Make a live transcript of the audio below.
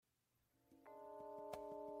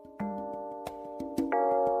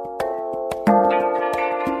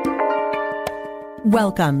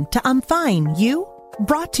Welcome to I'm Fine, You?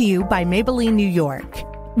 Brought to you by Maybelline, New York,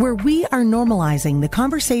 where we are normalizing the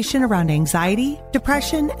conversation around anxiety,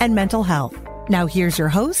 depression, and mental health. Now here's your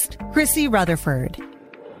host, Chrissy Rutherford.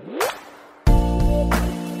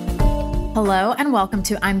 Hello and welcome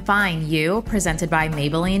to I'm Fine, You, presented by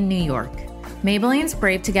Maybelline, New York. Maybelline's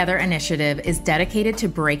Brave Together initiative is dedicated to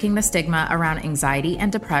breaking the stigma around anxiety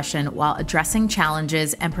and depression while addressing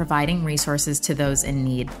challenges and providing resources to those in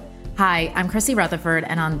need. Hi, I'm Chrissy Rutherford,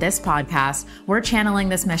 and on this podcast, we're channeling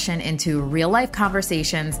this mission into real-life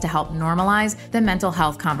conversations to help normalize the mental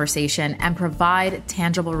health conversation and provide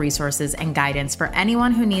tangible resources and guidance for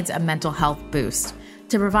anyone who needs a mental health boost.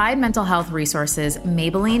 To provide mental health resources,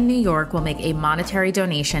 Maybelline New York will make a monetary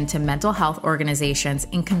donation to mental health organizations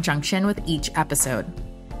in conjunction with each episode.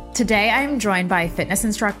 Today, I am joined by fitness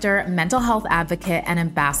instructor, mental health advocate, and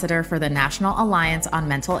ambassador for the National Alliance on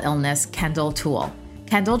Mental Illness, Kendall Toole.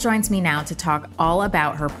 Kendall joins me now to talk all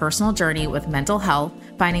about her personal journey with mental health,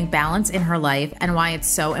 finding balance in her life, and why it's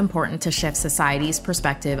so important to shift society's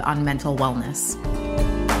perspective on mental wellness.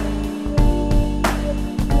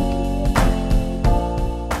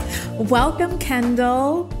 Welcome,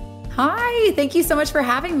 Kendall. Hi, thank you so much for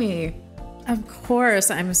having me. Of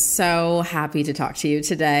course, I'm so happy to talk to you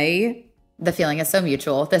today. The feeling is so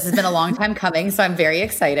mutual. This has been a long time coming, so I'm very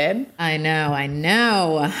excited. I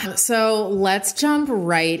know. So let's jump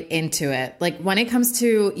right into it. Like when it comes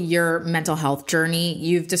to your mental health journey,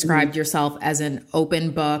 you've described yourself as an open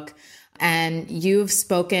book, and you've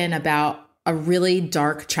spoken about a really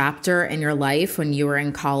dark chapter in your life when you were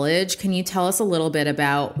in college. Can you tell us a little bit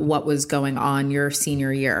about what was going on your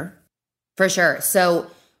senior year? For sure. So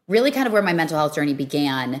really kind of where my mental health journey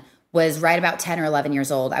began was right about 10 or 11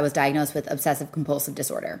 years old. I was diagnosed with obsessive compulsive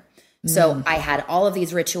disorder. So I had all of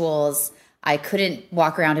these rituals. I couldn't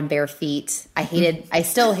walk around in bare feet. I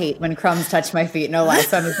still hate when crumbs touch my feet, no lie.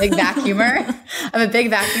 So I'm a big vacuumer.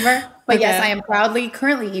 But Okay. yes, I am proudly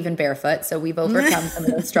currently even barefoot. So we've overcome some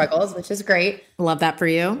of those struggles, which is great. Love that for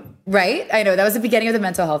you. Right? I know that was the beginning of the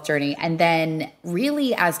mental health journey. And then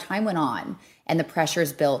really as time went on and the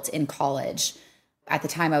pressures built in college, at the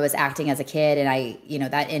time I was acting as a kid,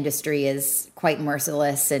 and that industry is quite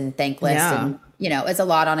merciless and thankless. Yeah. And, it's a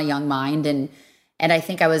lot on a young mind. And I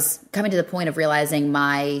think I was coming to the point of realizing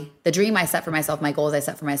the dream I set for myself, my goals I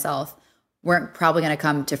set for myself weren't probably going to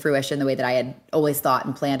come to fruition the way that I had always thought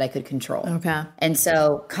and planned I could control. Okay. And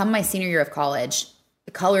so come my senior year of college,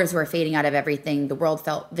 the colors were fading out of everything. The world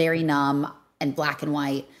felt very numb and black and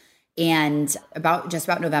white. And about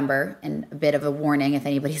November, and a bit of a warning if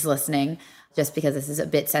anybody's listening, just because this is a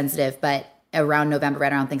bit sensitive, but around November,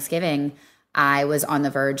 right around Thanksgiving, I was on the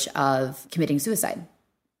verge of committing suicide.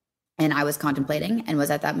 And I was contemplating and was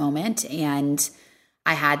at that moment. And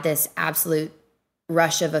I had this absolute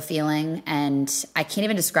rush of a feeling, and I can't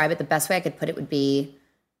even describe it. The best way I could put it would be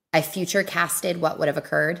I future casted what would have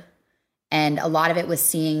occurred. And a lot of it was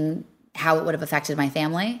seeing how it would have affected my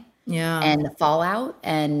family and the fallout.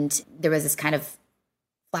 And there was this kind of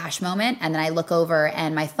flash moment. And then I look over,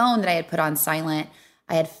 and my phone that I had put on silent,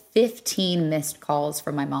 I had 15 missed calls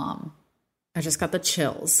from my mom. I just got the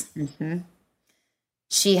chills. Mm-hmm.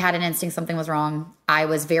 She had an instinct something was wrong. I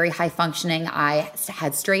was very high functioning. I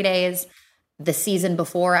had straight A's. The season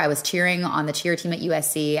before, I was cheering on the cheer team at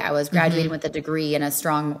USC. I was graduating with a degree in a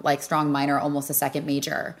strong minor, almost a second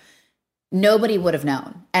major. Nobody would have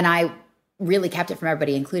known. And I really kept it from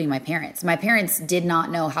everybody, including my parents. My parents did not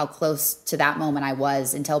know how close to that moment I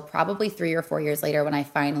was until probably 3 or 4 years later, when I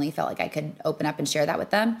finally felt like I could open up and share that with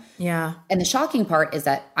them. Yeah. And the shocking part is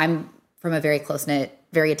that I'm from a very close-knit,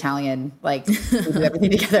 very Italian, we do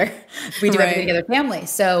everything together. We do everything together family.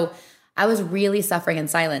 So I was really suffering in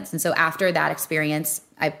silence. And so after that experience,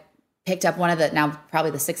 I picked up one of now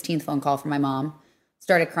probably the 16th phone call from my mom,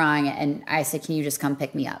 started crying, and I said, "Can you just come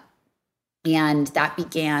pick me up?" And that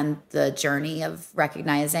began the journey of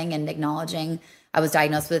recognizing and acknowledging I was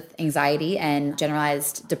diagnosed with anxiety and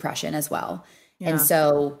generalized depression as well. Yeah. And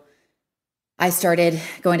so I started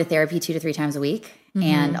going to therapy 2 to 3 times a week. Mm-hmm.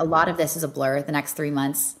 And a lot of this is a blur the next 3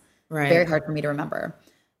 months. Right. Very hard for me to remember.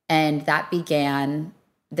 And that began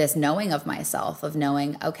this knowing of myself, of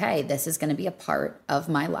knowing, okay, this is going to be a part of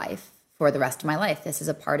my life for the rest of my life. This is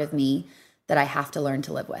a part of me that I have to learn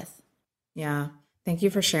to live with. Yeah. Thank you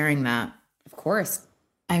for sharing that. Of course.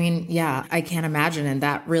 I mean, yeah, I can't imagine. And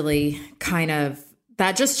that really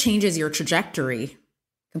that just changes your trajectory.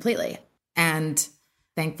 Completely. And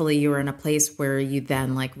thankfully you were in a place where you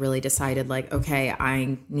then really decided okay,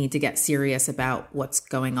 I need to get serious about what's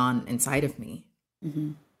going on inside of me.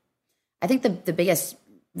 Mm-hmm. I think the biggest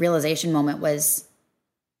realization moment was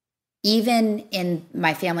even in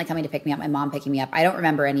my family coming to pick me up, my mom picking me up, I don't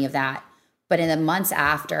remember any of that. But in the months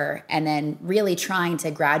after, and then really trying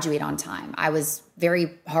to graduate on time, I was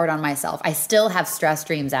very hard on myself. I still have stress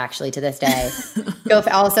dreams actually to this day.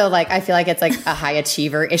 Also, like, I feel like it's like a high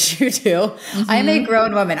achiever issue too. I'm a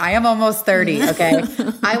grown woman. I am almost 30. Okay.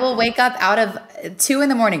 I will wake up out of 2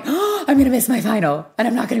 a.m. I'm going to miss my final and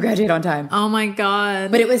I'm not going to graduate on time. Oh my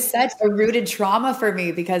God. But it was such a rooted trauma for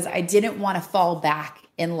me because I didn't want to fall back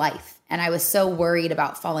in life. And I was so worried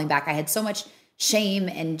about falling back. I had so much shame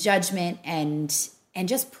and judgment and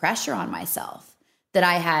just pressure on myself that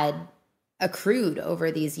I had accrued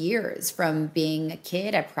over these years from being a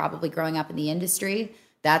kid. I probably growing up in the industry.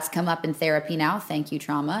 That's come up in therapy now. Thank you,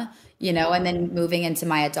 trauma. And then moving into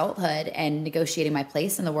my adulthood and negotiating my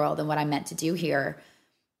place in the world and what I'm meant to do here.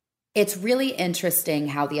 It's really interesting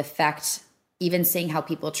how the effect, even seeing how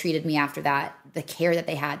people treated me after that, the care that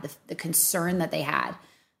they had, the concern that they had,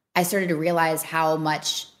 I started to realize how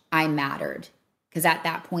much I mattered. Because at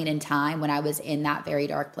that point in time, when I was in that very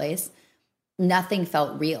dark place, nothing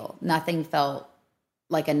felt real. Nothing felt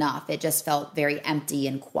like enough. It just felt very empty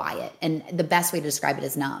and quiet. And the best way to describe it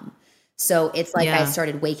is numb. So it's like I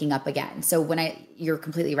started waking up again. So you're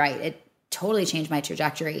completely right. It totally changed my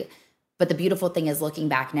trajectory. But the beautiful thing is looking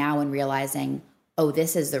back now and realizing, oh,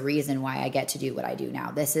 this is the reason why I get to do what I do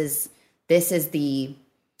now. This is the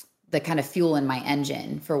kind of fuel in my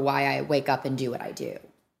engine for why I wake up and do what I do.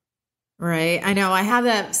 Right. I know I have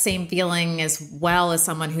that same feeling as well as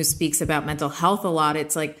someone who speaks about mental health a lot.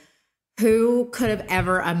 It's like, who could have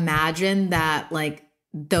ever imagined that like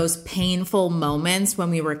those painful moments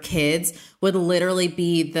when we were kids would literally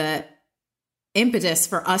be the impetus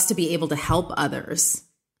for us to be able to help others?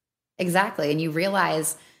 Exactly. And you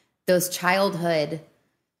realize those childhood,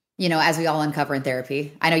 as we all uncover in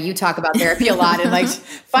therapy. I know you talk about therapy a lot and like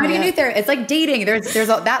finding a new therapist. It's like dating. There's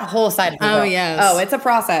that whole side of the world. Yes. Oh, it's a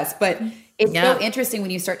process. But it's so interesting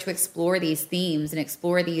when you start to explore these themes and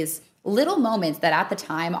explore these little moments that at the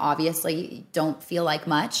time obviously don't feel like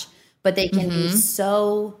much, but they can be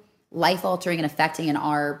so life-altering and affecting in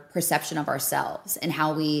our perception of ourselves and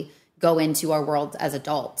how we go into our world as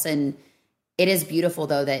adults. And it is beautiful,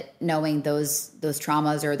 though, that knowing those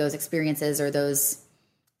traumas or those experiences or those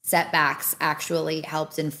setbacks actually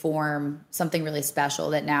helped inform something really special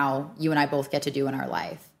that now you and I both get to do in our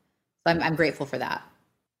life. So I'm grateful for that.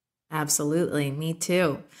 Absolutely. Me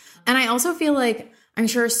too. And I also feel like I'm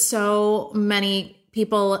sure so many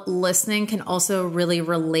people listening can also really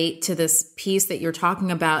relate to this piece that you're talking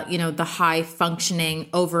about, the high functioning,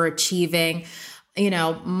 overachieving.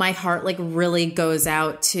 My heart like really goes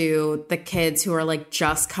out to the kids who are like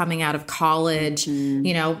just coming out of college,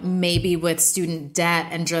 maybe with student debt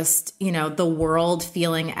and just, the world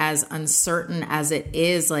feeling as uncertain as it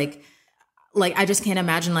is. Like I just can't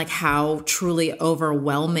imagine like how truly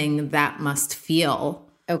overwhelming that must feel.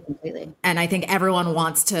 Oh, completely. And I think everyone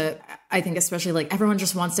especially like everyone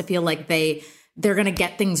just wants to feel like they're going to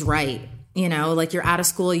get things right. Like you're out of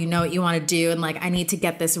school, you know what you want to do. And like, I need to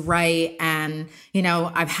get this right. And,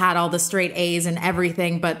 I've had all the straight A's and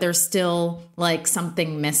everything, but there's still like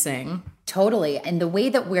something missing. Totally. And the way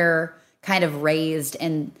that we're kind of raised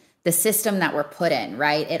and the system that we're put in,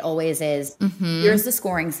 right? It always is, here's the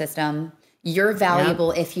scoring system. You're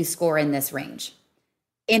valuable if you score in this range.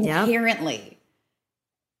 Inherently,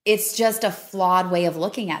 it's just a flawed way of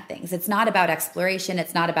looking at things. It's not about exploration.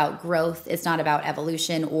 It's not about growth. It's not about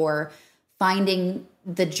evolution or finding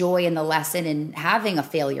the joy in the lesson and having a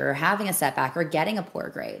failure or having a setback or getting a poor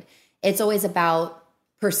grade. It's always about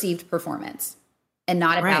perceived performance and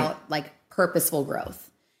not about like purposeful growth.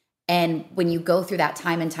 And when you go through that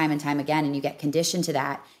time and time and time again, and you get conditioned to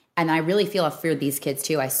that, and I really feel for these kids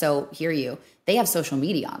too, I so hear you, they have social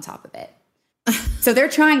media on top of it. So they're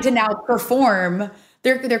trying to now perform.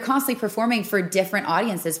 They're constantly performing for different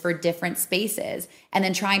audiences, for different spaces, and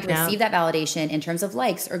then trying to receive that validation in terms of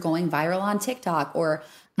likes or going viral on TikTok or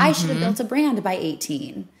I should have built a brand by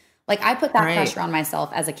 18. Like I put that pressure on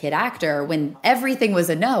myself as a kid actor when everything was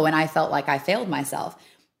a no and I felt like I failed myself.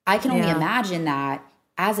 I can only imagine that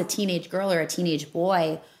as a teenage girl or a teenage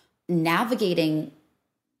boy navigating,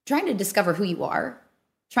 trying to discover who you are,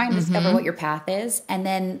 trying to discover what your path is, and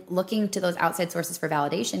then looking to those outside sources for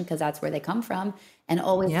validation because that's where they come from, and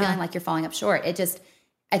always feeling like you're falling up short.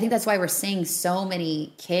 I think that's why we're seeing so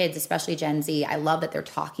many kids, especially Gen Z. I love that they're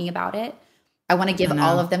talking about it. I want to give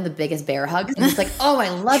all of them the biggest bear hugs. And it's like, oh, I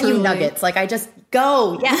love you, Nuggets. Like I just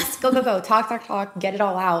go, yes, go, talk, get it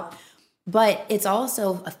all out. But it's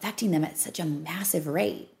also affecting them at such a massive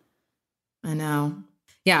rate. I know.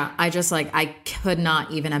 Yeah, I could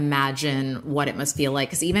not even imagine what it must feel like.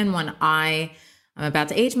 Because even when I I'm about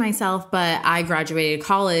to age myself, but I graduated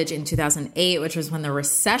college in 2008, which was when the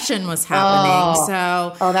recession was happening.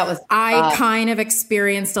 That was I kind of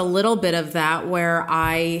experienced a little bit of that where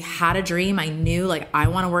I had a dream. I knew like I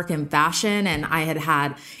want to work in fashion, and I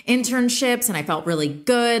had internships and I felt really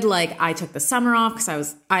good. Like I took the summer off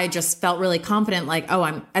because I just felt really confident. Like,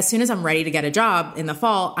 oh, as soon as I'm ready to get a job in the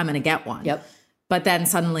fall, I'm going to get one. Yep. But then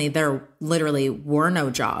suddenly there literally were no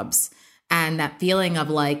jobs. And that feeling of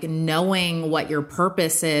like knowing what your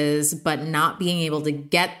purpose is, but not being able to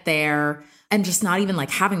get there and just not even like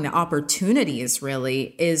having the opportunities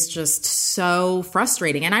really is just so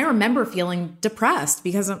frustrating. And I remember feeling depressed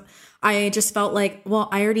because I just felt like, well,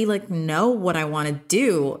 I already like know what I want to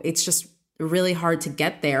do. It's just really hard to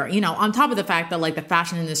get there, you know, on top of the fact that like the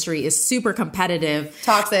fashion industry is super competitive,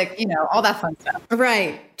 toxic, you know, all that fun stuff.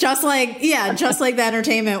 Right. Just like the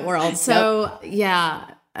entertainment world. So yeah.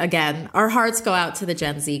 Again, our hearts go out to the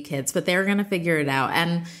Gen Z kids, but they're going to figure it out.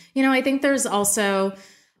 And, you know, I think there's also,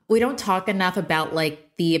 we don't talk enough about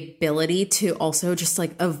like the ability to also just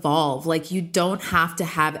like evolve. Like you don't have to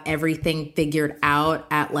have everything figured out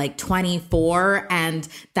at like 24 and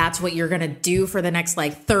that's what you're going to do for the next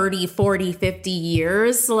like 30, 40, 50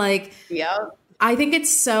 years. Like, yeah. I think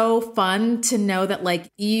it's so fun to know that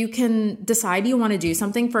like you can decide you want to do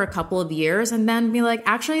something for a couple of years and then be like,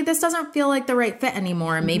 actually, this doesn't feel like the right fit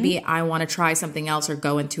anymore. And maybe I want to try something else or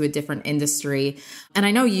go into a different industry. And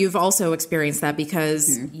I know you've also experienced that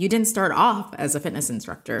because you didn't start off as a fitness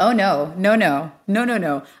instructor. Oh, no.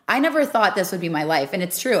 I never thought this would be my life. And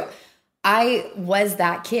it's true. I was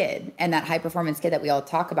that kid and that high performance kid that we all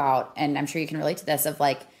talk about. And I'm sure you can relate to this of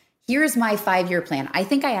like, here's my 5-year plan. I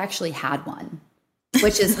think I actually had one,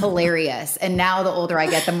 which is hilarious. And now the older I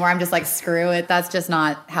get, the more I'm just like, screw it. That's just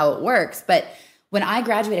not how it works. But when I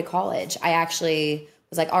graduated college, I actually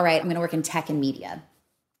was like, all right, I'm going to work in tech and media.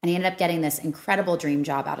 And I ended up getting this incredible dream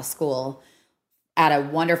job out of school at a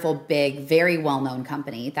wonderful, big, very well-known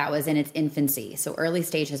company that was in its infancy. So early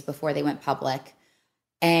stages before they went public.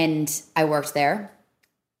 And I worked there.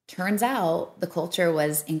 Turns out the culture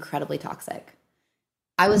was incredibly toxic.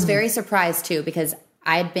 I was very surprised too, because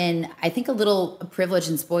I'd been, I think, a little privileged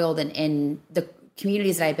and spoiled in the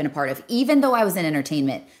communities that I'd been a part of, even though I was in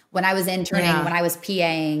entertainment. When I was interning, when I was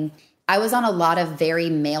PAing, I was on a lot of very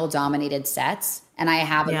male-dominated sets. And I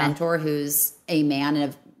have a mentor who's a man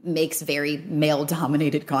and makes very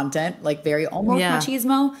male-dominated content, like very almost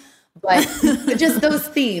machismo. But just those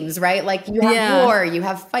themes, right? Like you have war, you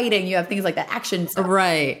have fighting, you have things like that, action stuff.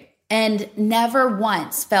 Right. And never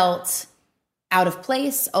once felt out of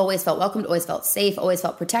place, always felt welcomed, always felt safe, always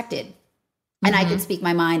felt protected. And I could speak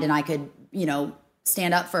my mind and I could, you know,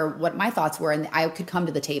 stand up for what my thoughts were and I could come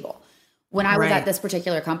to the table. When I was at this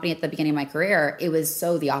particular company at the beginning of my career, it was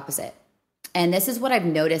so the opposite. And this is what I've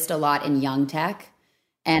noticed a lot in young tech.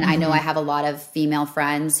 And I know I have a lot of female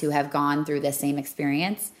friends who have gone through the same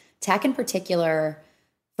experience. Tech in particular,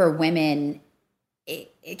 for women,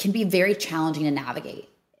 it can be very challenging to navigate.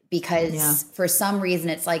 Because for some reason,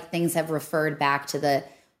 it's like things have referred back to the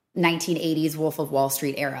 1980s Wolf of Wall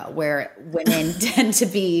Street era where women tend to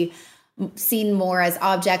be seen more as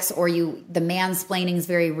objects or the mansplaining is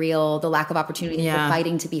very real. The lack of opportunity for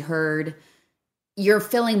fighting to be heard. You're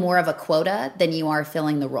filling more of a quota than you are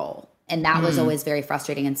filling the role. And that was always very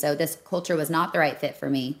frustrating. And so this culture was not the right fit for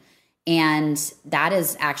me. And that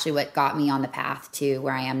is actually what got me on the path to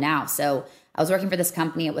where I am now. So I was working for this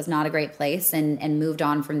company. It was not a great place and moved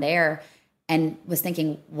on from there and was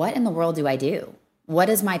thinking, what in the world do I do? What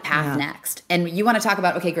is my path next? And you want to talk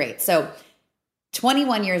about, okay, great. So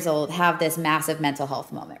 21 years old, have this massive mental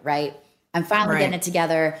health moment, right? I'm finally getting it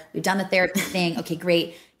together. We've done the therapy thing. Okay,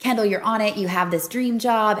 great. Kendall, you're on it. You have this dream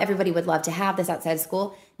job. Everybody would love to have this outside of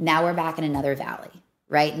school. Now we're back in another valley,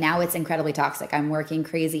 right? Now it's incredibly toxic. I'm working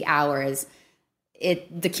crazy hours.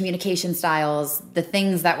 The communication styles, the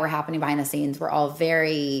things that were happening behind the scenes were all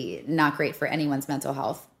very not great for anyone's mental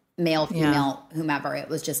health, male, female, whomever. It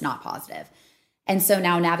was just not positive. And so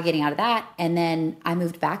now navigating out of that. And then I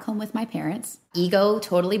moved back home with my parents, ego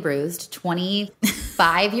totally bruised,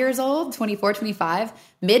 25 years old, 24, 25,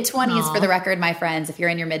 mid-20s for the record, my friends. If you're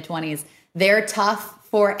in your mid-20s, they're tough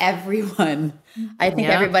for everyone. I think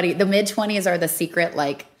everybody, the mid-20s are the secret,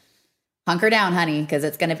 like, hunker down, honey, because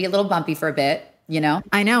it's going to be a little bumpy for a bit. You know?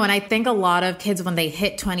 I know. And I think a lot of kids, when they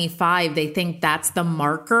hit 25, they think that's the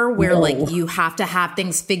marker where like you have to have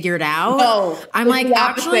things figured out. No, I'm like,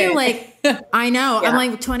 actually, like, I know. I'm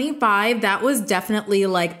like 25. That was definitely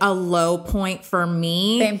like a low point for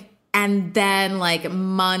me. Same. And then like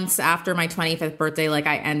months after my 25th birthday, like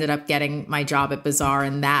I ended up getting my job at Bazaar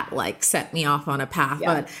and that like set me off on a path.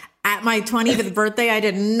 But At my 20th birthday, I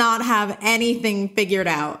did not have anything figured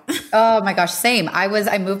out. Oh my gosh, same. I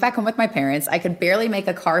moved back home with my parents. I could barely make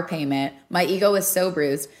a car payment. My ego was so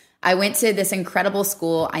bruised. I went to this incredible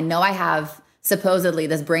school. I know I have supposedly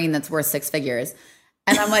this brain that's worth 6 figures.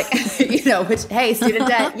 And I'm like, hey, student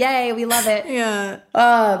debt, yay, we love it. Yeah.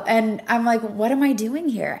 And I'm like, what am I doing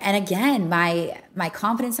here? And again, my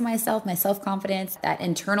confidence in myself, my self-confidence, that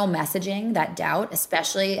internal messaging, that doubt,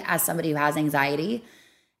 especially as somebody who has anxiety.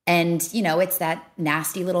 And, it's that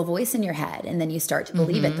nasty little voice in your head. And then you start to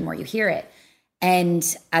believe it the more you hear it. And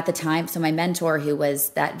at the time, so my mentor, who was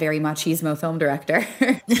that very machismo film director,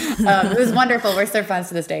 it was wonderful. We're still friends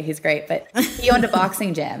to this day. He's great. But he owned a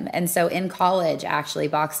boxing gym. And so in college, actually,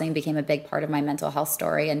 boxing became a big part of my mental health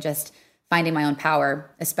story and just finding my own power,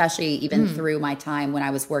 especially even through my time when I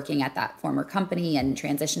was working at that former company and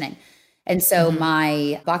transitioning. And so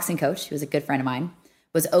my boxing coach, who was a good friend of mine,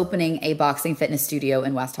 was opening a boxing fitness studio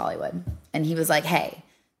in West Hollywood. And he was like, hey,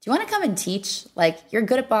 do you want to come and teach? Like, you're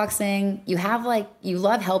good at boxing. You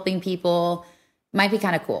love helping people. Might be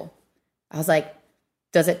kind of cool. I was like,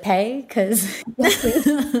 does it pay? Because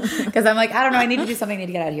I'm like, I don't know. I need to do something. I need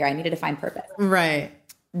to get out of here. I needed to find purpose. Right.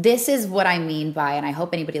 This is what I mean by, and I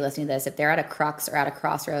hope anybody listening to this, if they're at a crux or at a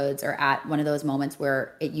crossroads or at one of those moments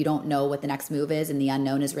where you don't know what the next move is and the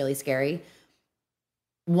unknown is really scary,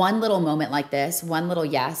 one little moment like this, one little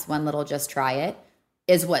yes, one little just try it,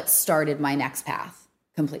 is what started my next path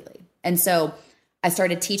completely. And so I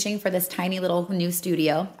started teaching for this tiny little new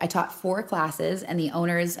studio. I taught 4 classes, and the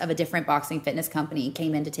owners of a different boxing fitness company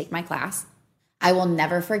came in to take my class. I will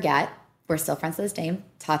never forget, we're still friends to this day,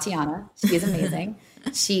 Tatiana. She is amazing.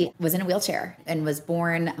 She was in a wheelchair and was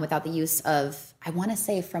born without the use of, I want to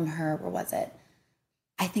say from her, where was it?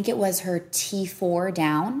 I think it was her T4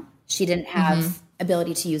 down. She didn't have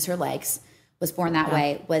ability to use her legs, was born that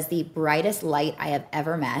way, was the brightest light I have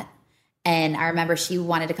ever met. And I remember she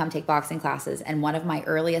wanted to come take boxing classes. And one of my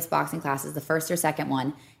earliest boxing classes, the first or second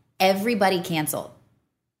one, everybody canceled.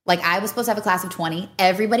 Like, I was supposed to have a class of 20.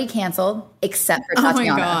 Everybody canceled except for Tatiana.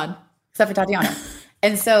 Oh my God. Except for Tatiana.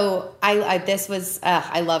 And so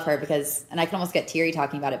I love her because, and I can almost get teary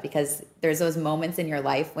talking about it, because there's those moments in your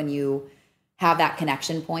life when you have that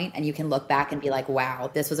connection point and you can look back and be like,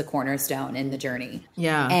 wow, this was a cornerstone in the journey.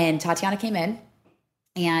 Yeah. And Tatiana came in,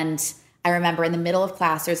 and I remember in the middle of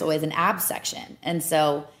class, there's always an abs section. And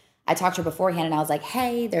so I talked to her beforehand and I was like,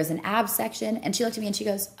 hey, there's an abs section. And she looked at me and she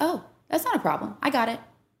goes, oh, that's not a problem. I got it.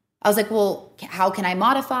 I was like, well, how can I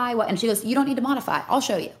modify? And she goes, you don't need to modify. I'll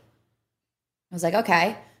show you. I was like,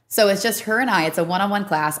 okay. So it's just her and I. It's a one-on-one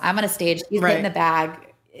class. I'm on a stage. She's getting the bag.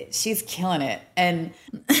 She's killing it. And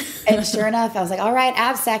sure enough, I was like, all right,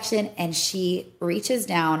 abs section. And she reaches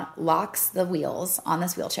down, locks the wheels on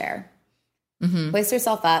this wheelchair, hoists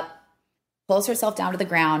herself up, pulls herself down to the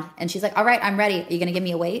ground. And she's like, all right, I'm ready. Are you going to give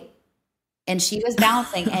me a weight? And she was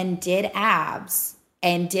balancing and did abs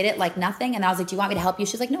and did it like nothing. And I was like, do you want me to help you?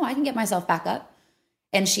 She's like, no, I can get myself back up.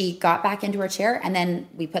 And she got back into her chair, and then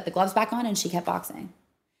we put the gloves back on and she kept boxing.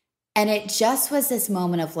 And it just was this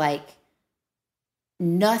moment of like,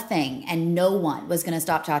 nothing and no one was going to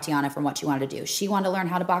stop Tatiana from what she wanted to do. She wanted to learn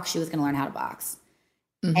how to box. She was going to learn how to box.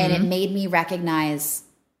 And it made me recognize,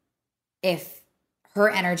 if her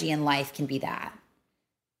energy in life can be that,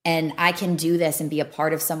 and I can do this and be a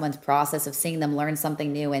part of someone's process of seeing them learn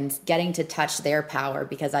something new and getting to touch their power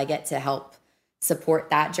because I get to help support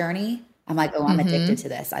that journey. I'm like, oh, I'm addicted to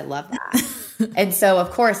this. I love that. And so,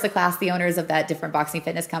 of course, the owners of that different boxing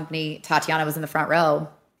fitness company, Tatiana was in the front row.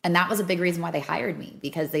 And that was a big reason why they hired me,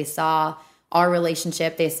 because they saw our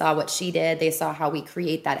relationship. They saw what she did. They saw how we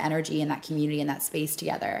create that energy and that community and that space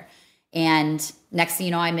together. And next thing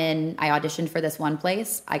you know, I auditioned for this one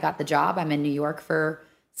place. I got the job. I'm in New York for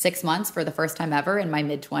 6 months for the first time ever in my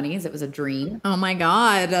mid-20s. It was a dream. Oh my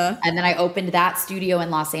God. And then I opened that studio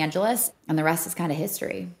in Los Angeles, and the rest is kind of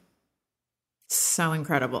history. So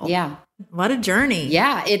incredible. Yeah. What a journey.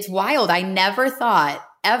 Yeah, it's wild. I never thought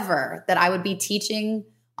ever that I would be teaching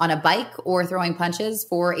on a bike or throwing punches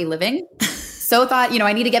for a living. So thought,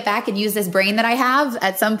 I need to get back and use this brain that I have.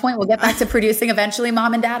 At some point, we'll get back to producing eventually,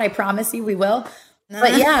 Mom and Dad. I promise you we will.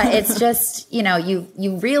 But yeah, it's just,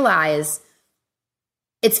 you realize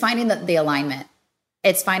it's finding the alignment.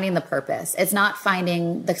 It's finding the purpose. It's not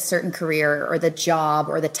finding the certain career or the job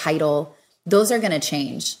or the title. Those are going to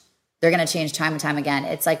change. They're going to change time and time again.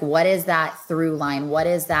 It's like, what is that through line? What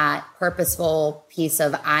is that purposeful piece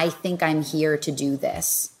of, I think I'm here to do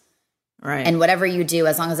this? Right. And whatever you do,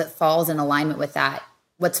 as long as it falls in alignment with that,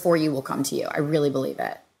 what's for you will come to you. I really believe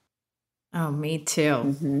it. Oh, me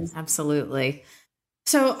too. Absolutely.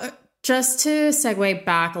 So just to segue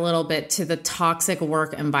back a little bit to the toxic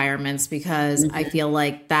work environments, because I feel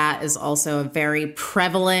like that is also a very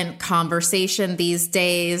prevalent conversation these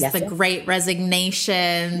days. The great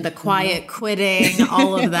resignation, the quiet quitting,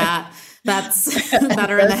 all of that. That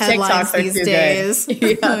are in the headlines these days.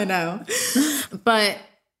 I know. But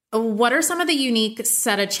what are some of the unique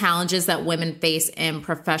set of challenges that women face in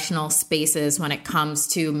professional spaces when it comes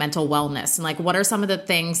to mental wellness? And like, what are some of the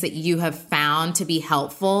things that you have found to be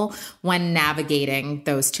helpful when navigating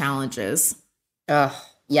those challenges?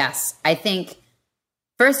 Yes. I think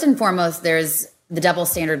first and foremost, there's the double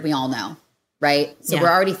standard we all know, right? So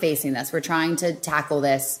we're already facing this. We're trying to tackle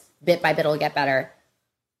this bit by bit. It'll get better.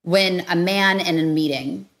 When a man in a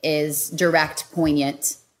meeting is direct,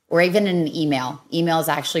 poignant, or even in an email is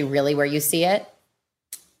actually really where you see it.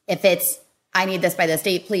 If it's, I need this by this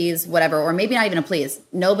date, please, whatever, or maybe not even a please,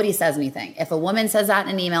 nobody says anything. If a woman says that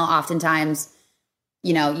in an email, oftentimes,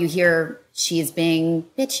 you know, you hear she's being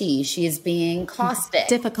bitchy, she's being caustic.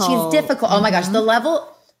 Difficult. She's difficult. Oh my gosh, the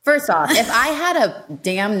level, first off, if I had a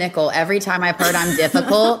damn nickel every time I've heard I'm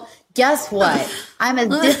difficult, guess what? I'm as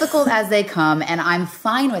difficult as they come and I'm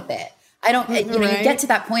fine with it. I don't, you know, you get to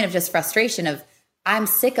that point of just frustration of, I'm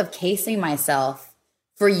sick of casing myself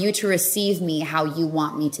for you to receive me how you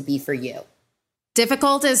want me to be for you.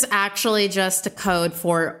 Difficult is actually just a code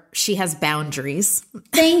for she has boundaries.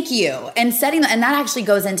 Thank you. And setting, and that actually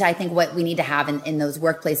goes into, I think, what we need to have in those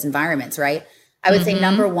workplace environments, right? I would say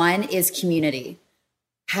number one is community.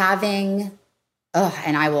 Having,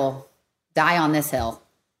 and I will die on this hill.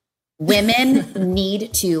 Women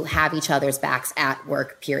need to have each other's backs at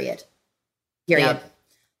work, period. Yep.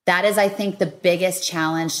 That is, I think, the biggest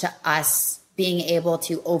challenge to us being able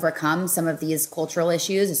to overcome some of these cultural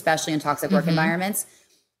issues, especially in toxic work environments.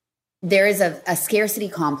 There is a scarcity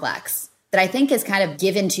complex that I think is kind of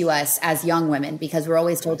given to us as young women because we're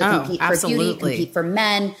always told to compete for beauty, compete for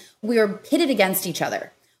men. We are pitted against each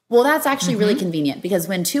other. Well, that's actually really convenient because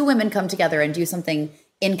when two women come together and do something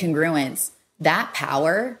in congruence, that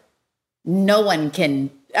power, no one can.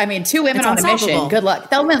 I mean, two women on a mission, good luck.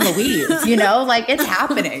 Thelma and Louise, you know, like it's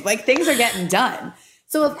happening. Like things are getting done.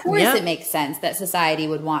 So of course it makes sense that society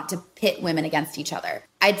would want to pit women against each other.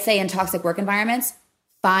 I'd say in toxic work environments,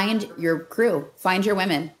 find your crew, find your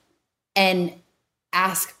women and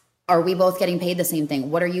ask, are we both getting paid the same thing?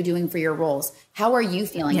 What are you doing for your roles? How are you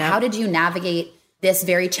feeling? How did you navigate this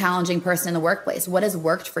very challenging person in the workplace? What has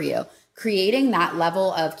worked for you? Creating that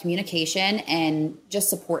level of communication and just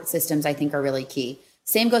support systems, I think, are really key.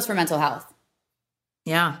 Same goes for mental health.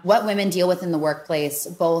 Yeah. What women deal with in the workplace,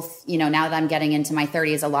 both, you know, now that I'm getting into my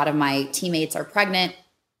 30s, a lot of my teammates are pregnant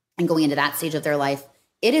and going into that stage of their life.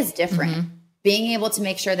 It is different. Being able to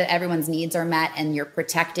make sure that everyone's needs are met and you're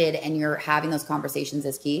protected and you're having those conversations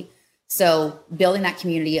is key. So building that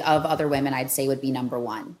community of other women, I'd say would be number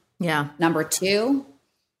one. Yeah. Number two,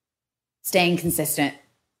 staying consistent.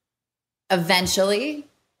 Eventually,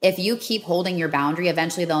 if you keep holding your boundary,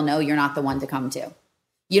 eventually they'll know you're not the one to come to.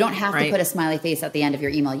 You don't have to put a smiley face at the end of your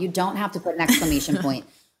email. You don't have to put an exclamation point.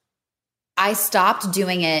 I stopped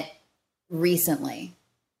doing it recently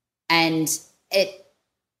and it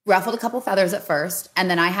ruffled a couple feathers at first. And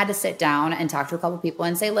then I had to sit down and talk to a couple people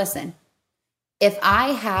and say, listen, if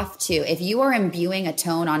you are imbuing a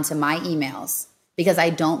tone onto my emails because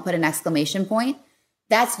I don't put an exclamation point,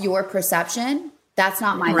 that's your perception. That's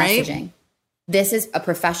not my messaging. This is a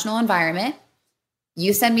professional environment.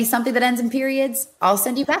 You send me something that ends in periods, I'll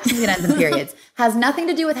send you back something that ends in periods. Has nothing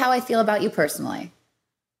to do with how I feel about you personally.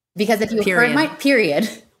 Because if you heard my period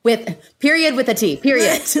with a T,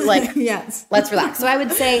 period. Like, let's relax. So I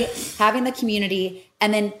would say having the community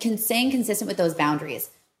and then staying consistent with those boundaries.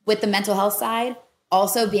 With the mental health side,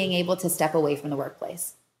 also being able to step away from the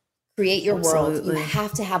workplace. Create your world. You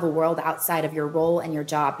have to have a world outside of your role and your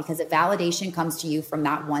job because if validation comes to you from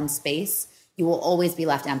that one space, you will always be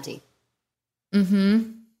left empty.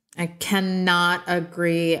 I cannot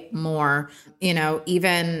agree more. You know,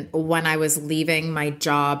 even when I was leaving my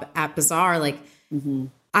job at Bazaar, like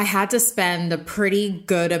I had to spend a pretty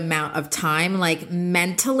good amount of time, like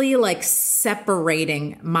mentally, like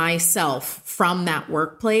separating myself from that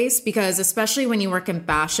workplace, because especially when you work in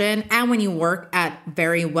fashion and when you work at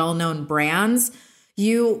very well-known brands,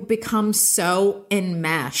 you become so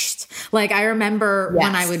enmeshed. Like I remember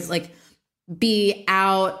when I would like be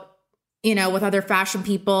out, you know, with other fashion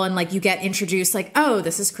people and like you get introduced like, oh,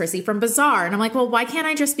 this is Chrissy from Bazaar. And I'm like, well, why can't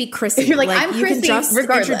I just be Chrissy? You're like I'm you Chrissy, can just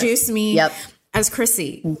regardless. Introduce me as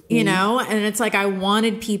Chrissy, you know? And it's like, I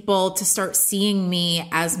wanted people to start seeing me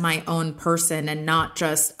as my own person and not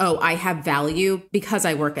just, oh, I have value because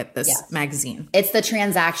I work at this magazine. It's the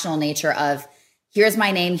transactional nature of here's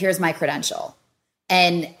my name, here's my credential.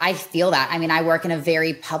 And I feel that. I mean, I work in a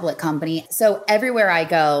very public company. So everywhere I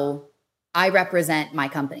go, I represent my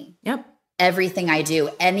company. Yep. Everything I do,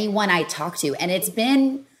 anyone I talk to. And it's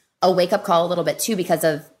been a wake-up call a little bit too, because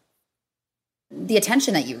of the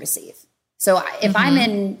attention that you receive. So if I'm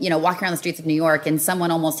in, walking around the streets of New York and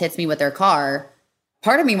someone almost hits me with their car,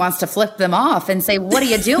 part of me wants to flip them off and say, what are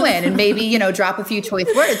you doing? And maybe, drop a few choice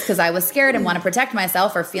words because I was scared and want to protect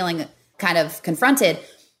myself or feeling kind of confronted.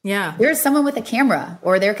 Yeah. There's someone with a camera,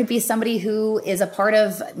 or there could be somebody who is a part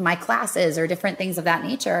of my classes or different things of that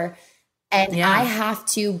nature. And I have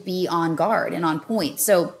to be on guard and on point.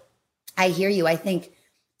 So I hear you. I think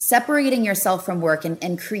separating yourself from work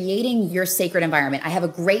and creating your sacred environment. I have a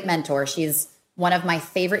great mentor. She's one of my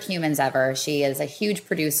favorite humans ever. She is a huge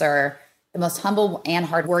producer, the most humble and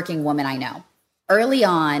hardworking woman I know. Early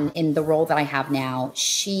on in the role that I have now,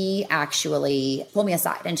 she actually pulled me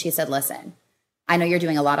aside and she said, listen, I know you're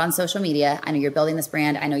doing a lot on social media. I know you're building this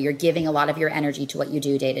brand. I know you're giving a lot of your energy to what you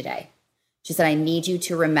do day to day. She said, I need you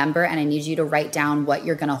to remember and I need you to write down what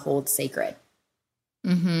you're going to hold sacred.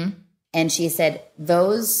 And she said,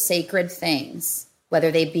 those sacred things,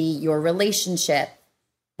 whether they be your relationship,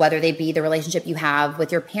 whether they be the relationship you have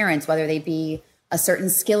with your parents, whether they be a certain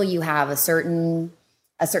skill you have, a certain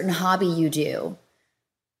hobby you do,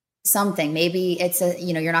 something, maybe it's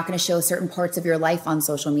you're not going to show certain parts of your life on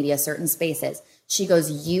social media, certain spaces. She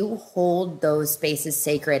goes, you hold those spaces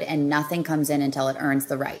sacred and nothing comes in until it earns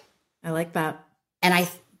the right. I like that. And I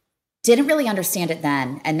didn't really understand it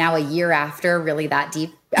then. And now a year after, really that deep,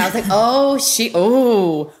 I was like, oh,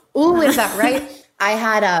 is that right? I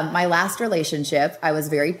had my last relationship. I was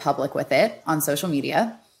very public with it on social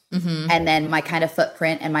media. And then my kind of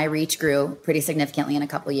footprint and my reach grew pretty significantly in a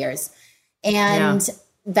couple of years. And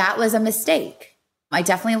that was a mistake. I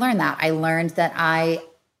definitely learned that. I learned that I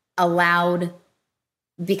allowed,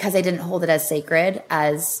 because I didn't hold it as sacred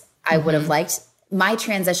as I would have liked, my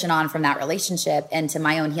transition on from that relationship and to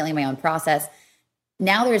my own healing, my own process.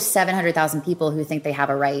 Now there's 700,000 people who think they have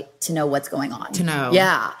a right to know what's going on. To know.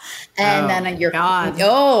 Yeah. And then you're,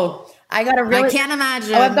 I got to really, I can't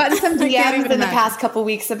imagine. I've gotten some DMs in the past couple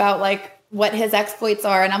weeks about like what his exploits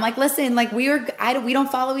are. And I'm like, listen, like we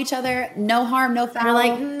don't follow each other. No harm, no foul. You're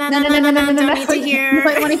like, no, don't need to hear.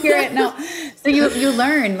 I want to hear it. No. So you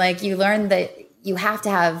learn that you have to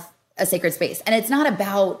have a sacred space. And it's not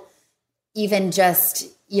about even just,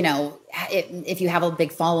 if you have a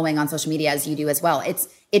big following on social media as you do as well.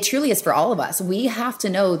 It truly is for all of us. We have to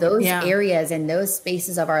know those areas and those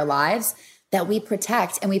spaces of our lives that we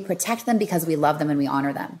protect, and we protect them because we love them and we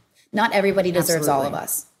honor them. Not everybody deserves all of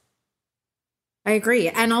us. I agree.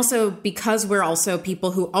 And also because we're also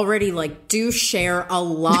people who already do share a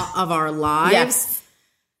lot of our lives. Yes.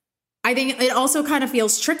 I think it also kind of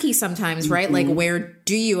feels tricky sometimes, right? Like, where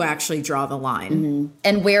do you actually draw the line?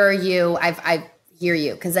 And where are you? I hear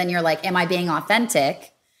you. Because then you're like, am I being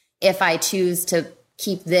authentic if I choose to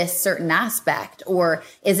keep this certain aspect? Or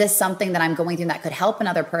is this something that I'm going through that could help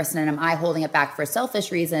another person? And am I holding it back for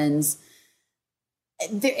selfish reasons?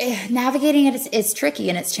 Navigating it is tricky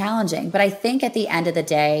and it's challenging. But I think at the end of the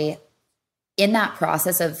day, in that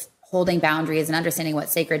process of holding boundaries and understanding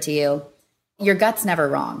what's sacred to you, your gut's never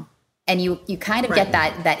wrong. And you kind of get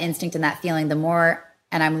that instinct and that feeling the more,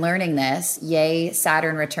 and I'm learning this, yay,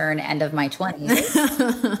 Saturn return, end of my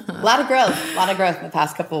 20s. A lot of growth in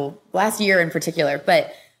the last year in particular.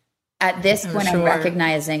 But at this point, I'm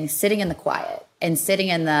recognizing sitting in the quiet and sitting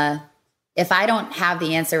in if I don't have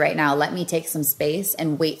the answer right now, let me take some space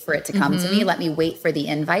and wait for it to come to me. Let me wait for the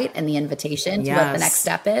invite and the invitation to what the next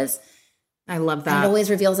step is. I love that. And it always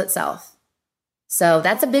reveals itself. So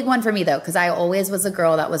that's a big one for me, though, because I always was a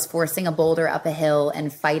girl that was forcing a boulder up a hill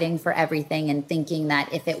and fighting for everything and thinking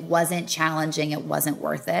that if it wasn't challenging, it wasn't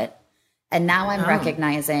worth it. And now I'm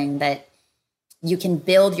recognizing that you can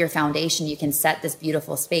build your foundation. You can set this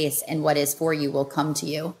beautiful space, and what is for you will come to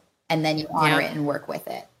you. And then you honor it and work with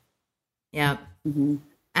it. Yeah.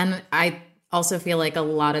 And I also feel like a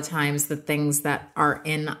lot of times the things that are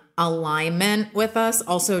in alignment with us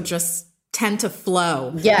also just tend to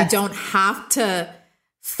flow. Yes. You don't have to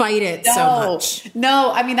fight it so much.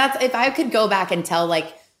 No, I mean, that's, if I could go back and tell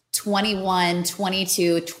 21,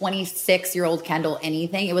 22, 26-year-old Kendall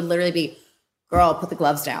anything, it would literally be, girl, put the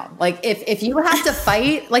gloves down. If you have to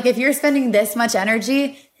fight, if you're spending this much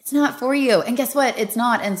energy, it's not for you. And guess what? It's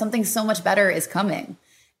not. And something so much better is coming.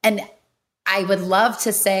 And I would love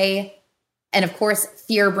to say, and of course,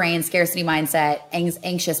 fear brain, scarcity mindset,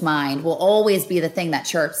 anxious mind will always be the thing that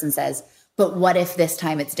chirps and says, but what if this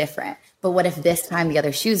time it's different? But what if this time the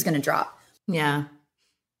other shoe's going to drop? Yeah.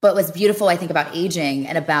 But what's beautiful, I think, about aging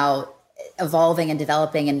and about evolving and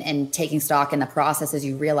developing and taking stock in the process, as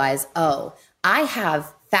you realize, oh, I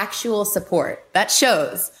have factual support that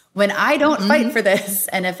shows when I don't fight for this.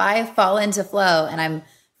 And if I fall into flow and I'm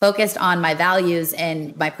focused on my values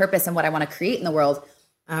and my purpose and what I want to create in the world,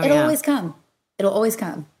 it'll always come. It'll always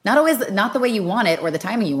come. Not the way you want it or the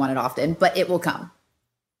timing you want it often, but it will come.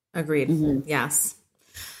 Agreed. Yes.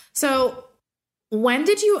 So when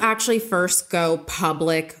did you actually first go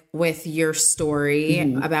public with your story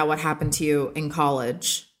about what happened to you in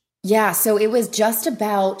college? Yeah. So it was just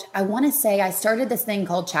about, I want to say I started this thing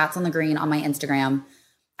called Chats on the Green on my Instagram.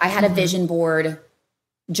 I had a vision board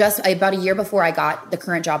just about a year before I got the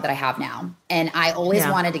current job that I have now. And I always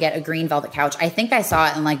wanted to get a green velvet couch. I think I saw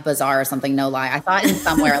it in like Bazaar or something. No lie. I saw it in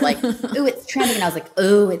somewhere like, ooh, it's trending. And I was like,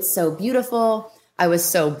 ooh, it's so beautiful. I was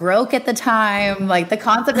so broke at the time. Like the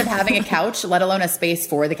concept of having a couch, let alone a space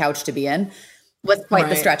for the couch to be in, was quite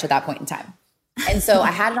the stretch at that point in time. And so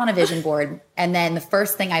I had it on a vision board. And then the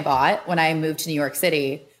first thing I bought when I moved to New York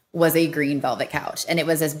City was a green velvet couch. And it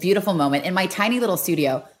was this beautiful moment in my tiny little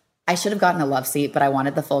studio. I should have gotten a love seat, but I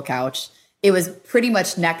wanted the full couch. It was pretty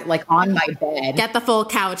much like on my bed. Get the full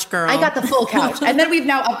couch, girl. I got the full couch. And then we've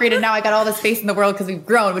now upgraded. Now I got all the space in the world because we've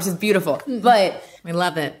grown, which is beautiful. But we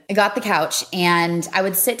love it. I got the couch and I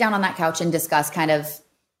would sit down on that couch and discuss kind of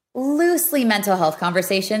loosely mental health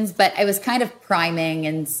conversations, but I was kind of priming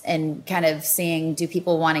and kind of seeing, do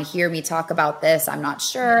people want to hear me talk about this? I'm not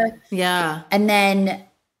sure. Yeah. And then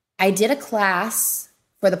I did a class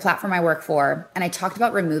for the platform I work for, and I talked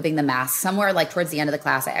about removing the mask somewhere like towards the end of the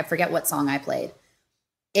class. I forget what song I played.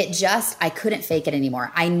 I couldn't fake it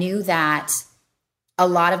anymore. I knew that a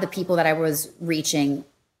lot of the people that I was reaching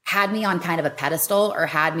had me on kind of a pedestal or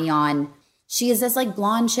had me on, she is this like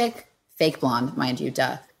blonde chick, fake blonde, mind you,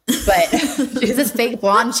 duh. But she's this fake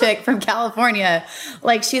blonde chick from California.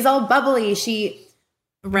 Like she's all bubbly.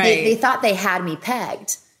 They thought they had me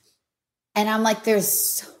pegged. And I'm like, there's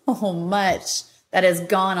so much that has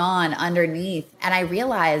gone on underneath. And I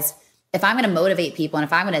realized if I'm going to motivate people and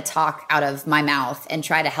if I'm going to talk out of my mouth and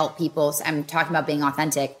try to help people, so I'm talking about being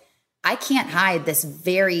authentic, I can't hide this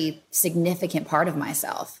very significant part of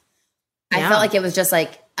myself. Yeah. I felt like it was just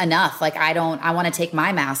like enough. Like I want to take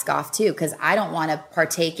my mask off too, because I don't want to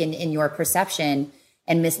partake in your perception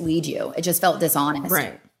and mislead you. It just felt dishonest.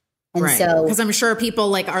 Right. And so, because I'm sure people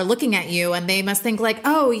like are looking at you and they must think like,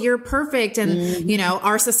 oh, you're perfect. And, you know,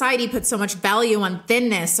 our society puts so much value on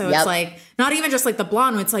thinness. So it's like, not even just like the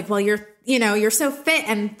blonde. It's like, well, you're so fit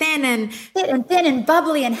and thin and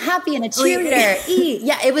bubbly and happy and a cheerleader.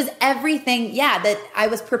 Yeah. It was everything. Yeah. That I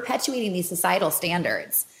was perpetuating these societal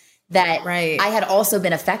standards that I had also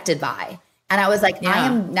been affected by. And I was like, I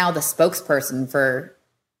am now the spokesperson for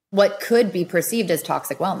what could be perceived as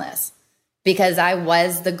toxic wellness. Because I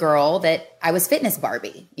was the girl that I was fitness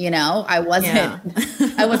Barbie, you know, I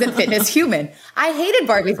wasn't fitness human. I hated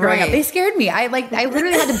Barbies growing up. They scared me. I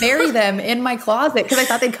literally had to bury them in my closet because I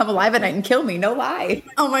thought they'd come alive at night and kill me. No lie.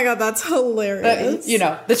 Oh my God, that's hilarious. You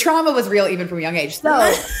know, the trauma was real even from a young age. So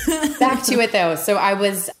back to it though. So I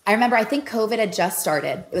remember, I think COVID had just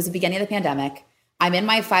started. It was the beginning of the pandemic. I'm in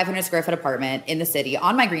my 500 square foot apartment in the city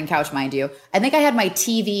on my green couch, mind you. I think I had my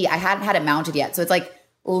TV. I hadn't had it mounted yet. So it's like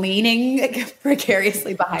leaning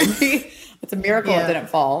precariously behind me. It's a miracle it didn't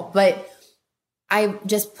fall. But I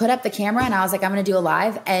just put up the camera and I was like, I'm going to do a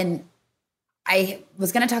live. And I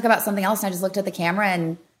was going to talk about something else. And I just looked at the camera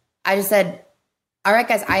and I just said, all right,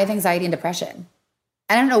 guys, I have anxiety and depression.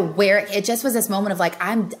 I don't know where it just was this moment of like,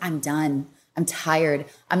 I'm done. I'm tired.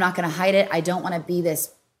 I'm not going to hide it. I don't want to be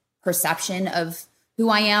this perception of who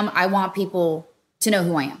I am. I want people to know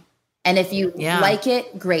who I am. And if you like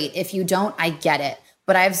it, great. If you don't, I get it.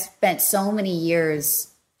 But I've spent so many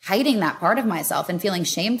years hiding that part of myself and feeling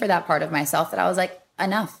shame for that part of myself that I was like,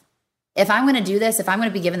 enough. If I'm going to do this, if I'm going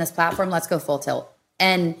to be given this platform, let's go full tilt.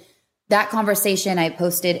 And that conversation I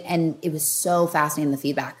posted, and it was so fascinating, the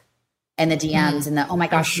feedback and the DMs and the, oh my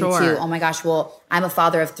gosh, me too. Oh my gosh, well, I'm a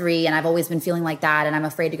father of 3 and I've always been feeling like that. And I'm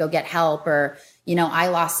afraid to go get help, or, you know, I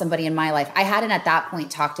lost somebody in my life. I hadn't at that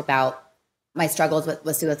point talked about my struggles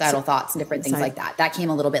with suicidal thoughts and different things like that. That came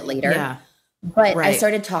a little bit later. Yeah. But I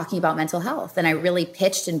started talking about mental health, and I really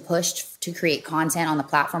pitched and pushed to create content on the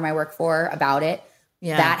platform I work for about it.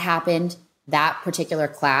 Yeah. That happened, that particular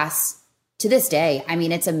class. To this day, I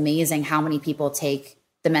mean, it's amazing how many people take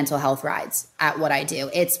the mental health rides at what I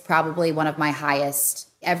do. It's probably one of my highest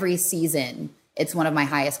every season. It's one of my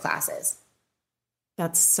highest classes.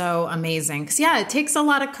 That's so amazing. 'Cause it takes a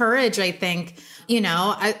lot of courage, I think, you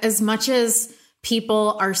know, as much as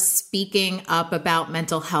people are speaking up about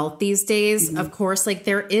mental health these days, of course, like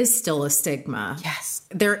there is still a stigma. Yes.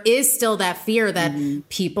 there is still that fear that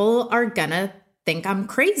people are gonna think I'm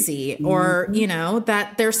crazy or, you know,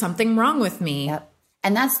 that there's something wrong with me. Yep.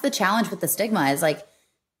 And that's the challenge with the stigma is like,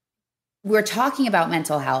 we're talking about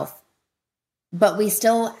mental health, but we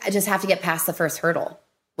still just have to get past the first hurdle,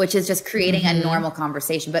 which is just creating a normal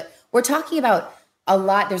conversation. But we're talking about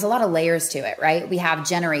there's a lot of layers to it, right? We have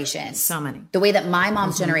generations. So many. The way that my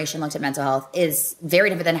mom's generation looked at mental health is very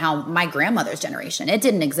different than how my grandmother's generation, it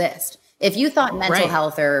didn't exist. If you thought mental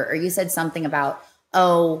health or you said something about,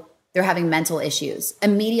 oh, they're having mental issues,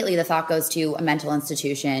 immediately the thought goes to a mental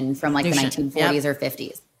institution from like the 1940s or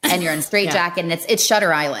 50s. And you're in a straitjacket and it's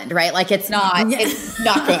Shutter Island, right? Like it's not good.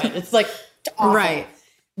 It's like awful. Right.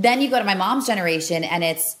 Then you go to my mom's generation and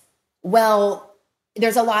it's, well,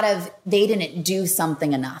 there's a lot of, they didn't do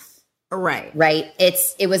something enough. Right. Right.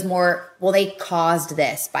 It was more, well, they caused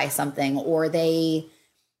this by something, or they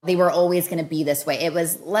were always going to be this way. It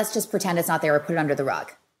was, let's just pretend it's not there or put it under the rug.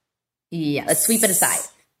 Yes. Let's sweep it aside.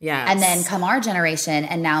 Yeah. And then come our generation,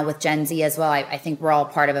 and now with Gen Z as well, I think we're all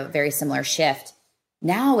part of a very similar shift.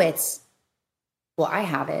 Now it's, well, I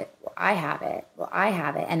have it. Well, I have it. Well, I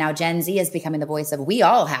have it. And now Gen Z is becoming the voice of, we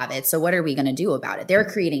all have it. So what are we going to do about it? They're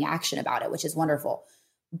creating action about it, which is wonderful.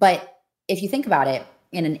 But if you think about it,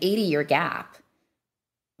 in an 80-year gap,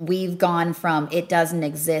 we've gone from it doesn't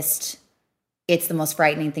exist, it's the most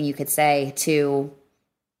frightening thing you could say, to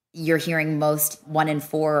you're hearing most 1 in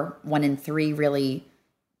 4, 1 in 3 really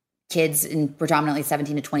kids in predominantly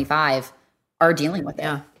 17 to 25 are dealing with it.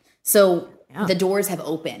 Yeah. So the doors have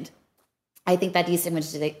opened. I think that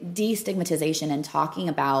destigmatization and talking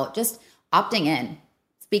about just opting in,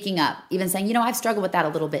 speaking up, even saying, you know, I've struggled with that a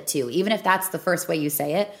little bit too, even if that's the first way you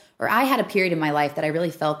say it, or I had a period in my life that I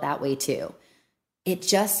really felt that way too. It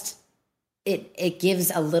just, it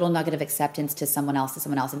gives a little nugget of acceptance to someone else.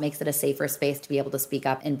 It makes it a safer space to be able to speak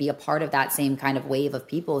up and be a part of that same kind of wave of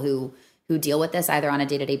people who deal with this either on a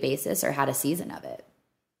day-to-day basis or had a season of it.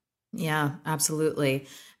 Yeah, absolutely.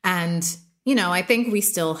 And, you know, I think we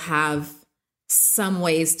still have some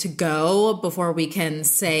ways to go before we can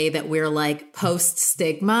say that we're like post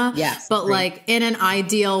stigma. Yes. But like in an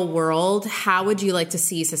ideal world, how would you like to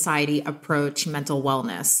see society approach mental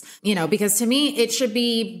wellness? You know, because to me, it should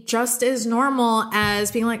be just as normal as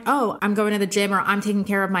being like, oh, I'm going to the gym or I'm taking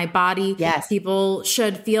care of my body. Yes. People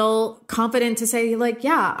should feel confident to say like,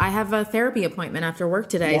 yeah, I have a therapy appointment after work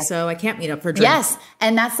today, so I can't meet up for drinks. Yes.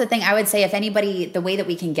 And that's the thing I would say, if anybody, the way that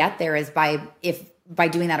we can get there is by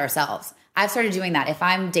doing that ourselves. I've started doing that. If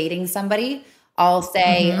I'm dating somebody, I'll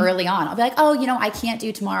say early on, I'll be like, oh, you know, I can't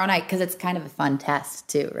do tomorrow night, because it's kind of a fun test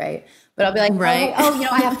too, right? But I'll be like, oh, you know,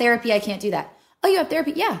 I have therapy. I can't do that. Oh, you have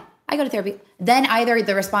therapy? Yeah, I go to therapy. Then either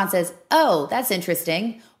the response is, oh, that's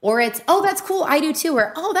interesting, or it's, oh, that's cool, I do too,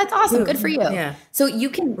 or oh, that's awesome, good for you. Yeah. So you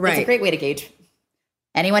can, it's a great way to gauge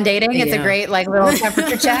anyone dating. It's a great like little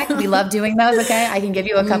temperature check. We love doing those. Okay. I can give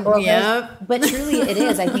you a couple of those. But truly it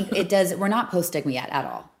is. I think it does. We're not post stigma yet at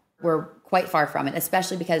all. We're quite far from it,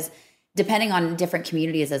 especially because depending on different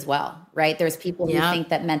communities as well, right? There's people who think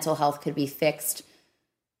that mental health could be fixed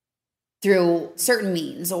through certain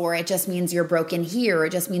means, or it just means you're broken here, or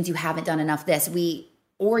it just means you haven't done enough this.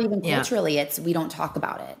 Or even culturally, it's, we don't talk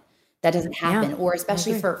about it. That doesn't happen. Or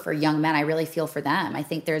especially for young men, I really feel for them. I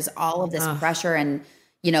think there's all of this pressure and,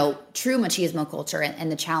 you know, true machismo culture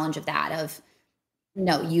and the challenge of that of,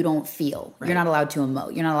 no, you don't feel, you're not allowed to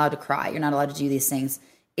emote. You're not allowed to cry. You're not allowed to do these things.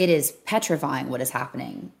 It is petrifying what is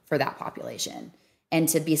happening for that population, and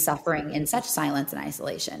to be suffering in such silence and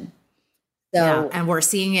isolation. So, and we're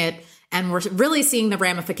seeing it, and we're really seeing the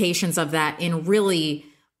ramifications of that in really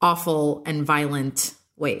awful and violent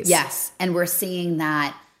ways. Yes. And we're seeing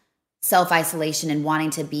that self-isolation and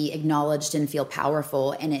wanting to be acknowledged and feel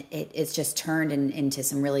powerful. And it's just turned into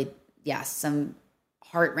some really, some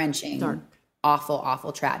heart-wrenching,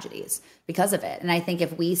 awful tragedies because of it. And I think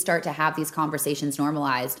if we start to have these conversations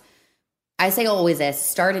normalized, I say always this,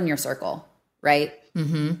 start in your circle, right?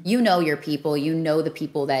 Mm-hmm. You know your people, you know the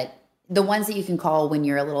people the ones that you can call when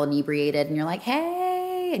you're a little inebriated and you're like,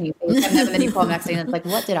 hey, and you FaceTime them, and then you call them next day and it's like,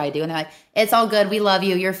 what did I do? And they're like, it's all good. We love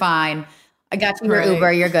you. You're fine. I got you your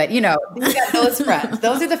Uber. You're good. You know, you got those friends.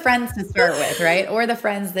 Those are the friends to start with, right? Or the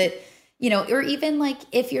friends that, you know, or even like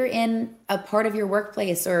if you're in a part of your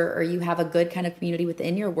workplace or you have a good kind of community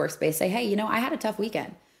within your workspace, say, hey, you know, I had a tough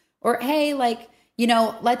weekend. Or, hey, like, you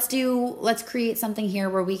know, let's create something here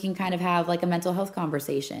where we can kind of have like a mental health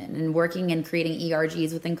conversation, and working and creating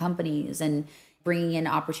ERGs within companies and bringing in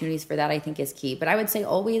opportunities for that, I think is key. But I would say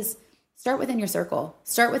always start within your circle,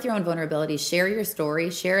 start with your own vulnerabilities, share your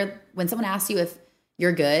story, share when someone asks you if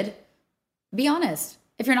you're good, be honest.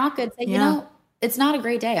 If you're not good, say, you know, it's not a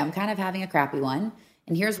great day. I'm kind of having a crappy one.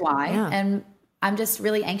 And here's why. Yeah. And I'm just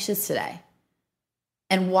really anxious today.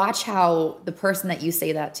 And watch how the person that you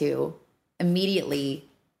say that to immediately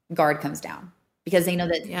guard comes down because they know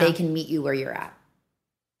that they can meet you where you're at.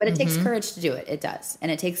 But it takes courage to do it. It does.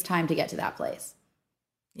 And it takes time to get to that place.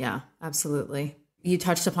 Yeah, absolutely. You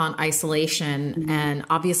touched upon isolation and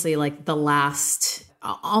obviously like the last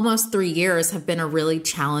almost 3 years have been a really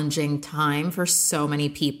challenging time for so many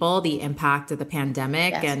people, the impact of the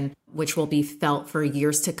pandemic and which will be felt for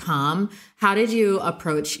years to come. How did you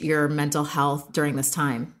approach your mental health during this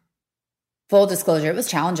time? Full disclosure, it was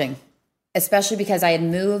challenging, especially because I had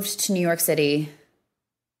moved to New York City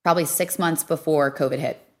probably 6 months before COVID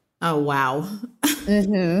hit. Oh, wow.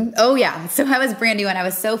 Oh, yeah. So I was brand new and I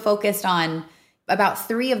was so focused on about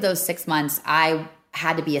 3 of those 6 months, I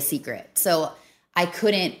had to be a secret. So I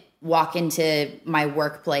couldn't walk into my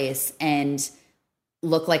workplace and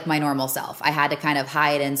look like my normal self. I had to kind of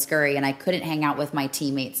hide and scurry, and I couldn't hang out with my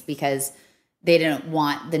teammates because they didn't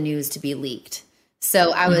want the news to be leaked.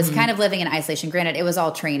 So I was kind of living in isolation. Granted, it was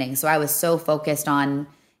all training. So I was so focused on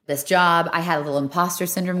this job. I had a little imposter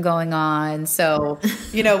syndrome going on. So,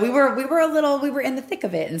 we were in the thick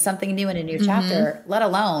of it and something new in a new chapter, let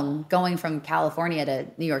alone going from California to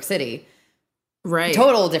New York City. Right.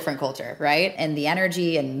 Total different culture, right? And the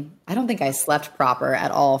energy, and I don't think I slept proper at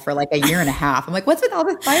all for like a year and a half. I'm like, what's with all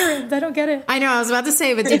the sirens? I don't get it. I know, I was about to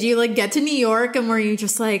say, but did you like get to New York and were you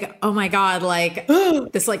just like, oh my God, like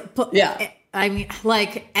this like, I mean,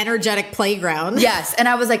 like energetic playground. Yes. And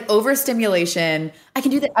I was like overstimulation. I can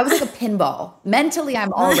do that. I was like a pinball. Mentally,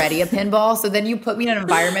 I'm already a pinball. So then you put me in an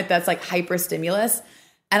environment that's like hyper stimulus.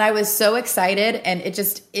 And I was so excited, and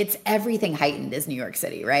it's everything heightened is New York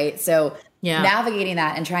City, right? So navigating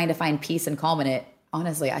that and trying to find peace and calm in it,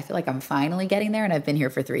 honestly, I feel like I'm finally getting there, and I've been here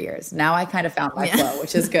for 3 years. Now I kind of found my flow,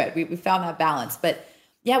 which is good. We found that balance. But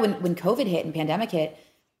yeah, when COVID hit and pandemic hit,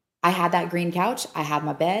 I had that green couch. I had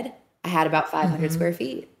my bed. I had about 500 square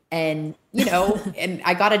feet. And, and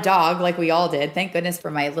I got a dog like we all did. Thank goodness for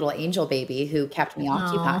my little angel baby who kept me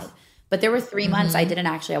occupied. But there were 3 months I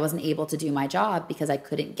wasn't able to do my job because I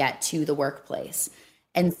couldn't get to the workplace.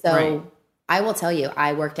 And so I will tell you,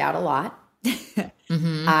 I worked out a lot.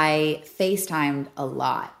 I FaceTimed a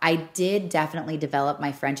lot. I did definitely develop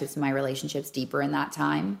my friendships and my relationships deeper in that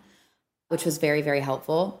time, which was very, very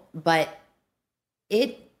helpful. But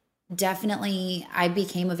it definitely, I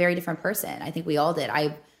became a very different person. I think we all did.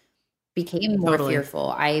 I became more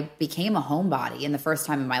fearful. I became a homebody in the first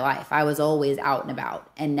time in my life. I was always out and about.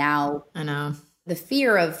 And now I know the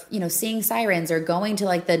fear of, seeing sirens or going to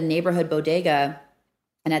like the neighborhood bodega.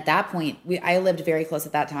 And at that point, I lived very close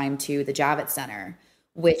at that time to the Javits Center,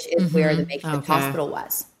 which is where the makeshift hospital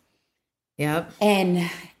was. Yep.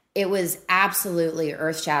 And it was absolutely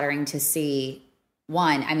earth shattering to see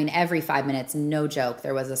every 5 minutes, no joke,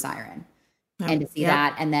 there was a siren. And to see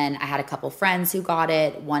that. And then I had a couple friends who got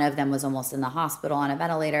it. One of them was almost in the hospital on a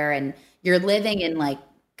ventilator. And you're living in like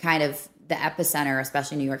kind of the epicenter,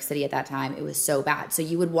 especially New York City at that time. It was so bad. So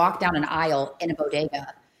you would walk down an aisle in a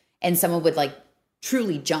bodega and someone would like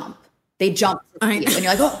truly jump. They jump. And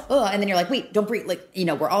you're like, oh. And then you're like, wait, don't breathe. Like,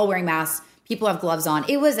 we're all wearing masks. People have gloves on.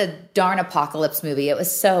 It was a darn apocalypse movie. It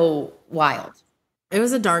was so wild. It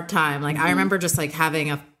was a dark time. Like I remember just like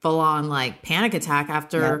having a full on like panic attack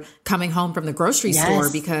after coming home from the grocery store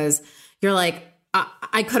because you're like,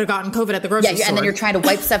 I could have gotten COVID at the grocery store. And then you're trying to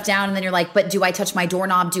wipe stuff down. And then you're like, but do I touch my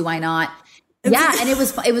doorknob? Do I not? Yeah. And it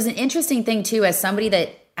was an interesting thing too, as somebody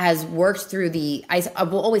that has worked through I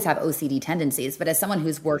will always have OCD tendencies, but as someone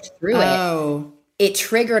who's worked through it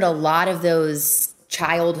triggered a lot of those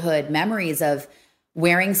childhood memories of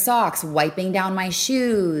wearing socks, wiping down my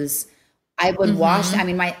shoes. I would wash.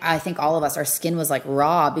 I think all of us, our skin was like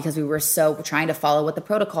raw because we were so trying to follow what the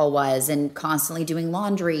protocol was and constantly doing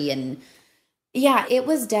laundry. And yeah, it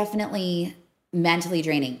was definitely mentally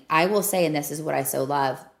draining. I will say, and this is what I so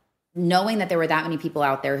love, knowing that there were that many people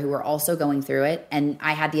out there who were also going through it. And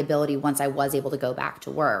I had the ability, once I was able to go back to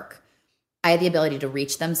work, I had the ability to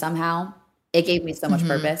reach them somehow. It gave me so much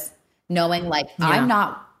purpose, knowing like I'm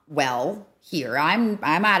not well here. I'm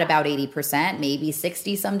at about 80%, maybe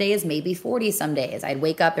 60 some days, maybe 40 some days. I'd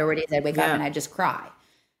wake up, there were days I'd wake up and I'd just cry.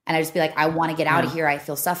 And I'd just be like, I want to get out of here. I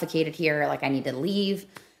feel suffocated here. Like I need to leave.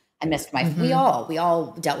 I missed my, we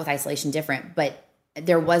all dealt with isolation different, but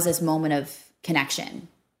there was this moment of connection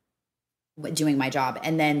with doing my job,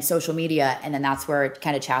 and then social media. And then that's where it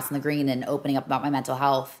kind of chats in the green and opening up about my mental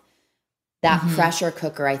health. That pressure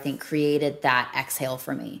cooker, I think, created that exhale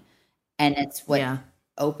for me. And it's what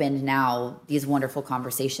opened now these wonderful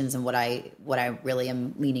conversations and what I really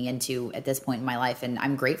am leaning into at this point in my life. And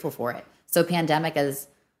I'm grateful for it. So pandemic, as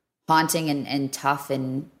haunting and tough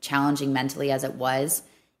and challenging mentally as it was,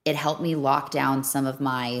 it helped me lock down some of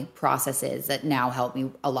my processes that now help me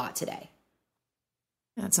a lot today.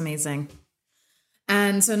 That's amazing.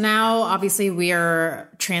 And so now obviously we are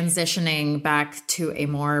transitioning back to a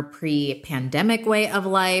more pre-pandemic way of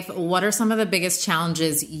life. What are some of the biggest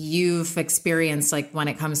challenges you've experienced, like when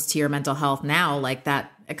it comes to your mental health now, like that?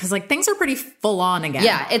 Because like things are pretty full on again.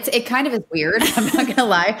 Yeah, it kind of is weird. I'm not going to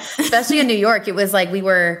lie. Especially in New York. It was like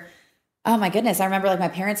oh my goodness. I remember like my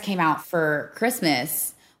parents came out for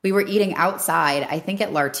Christmas. We were eating outside, I think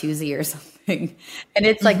at Lartuzi or something. And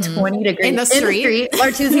it's like 20 degrees in the street.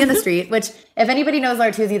 Lartuzi in the street, which if anybody knows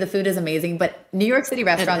Lartuzi, the food is amazing. But New York City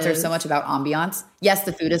restaurants are so much about ambiance. Yes,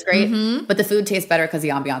 the food is great, but the food tastes better because the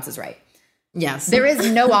ambiance is right. Yes. There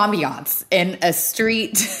is no ambiance in a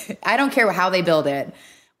street. I don't care how they build it.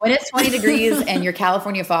 When it's 20 degrees and your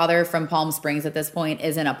California father from Palm Springs at this point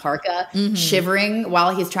is in a parka shivering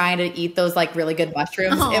while he's trying to eat those like really good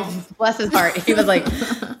mushrooms, bless his heart. He was like,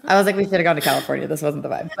 I was like, we should have gone to California. This wasn't the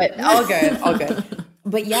vibe, but all good.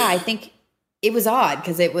 But yeah, I think it was odd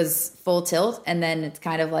because it was full tilt. And then it's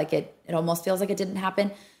kind of like it almost feels like it didn't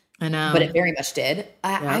happen. I know. But it very much did.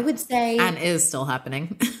 I would say. And is still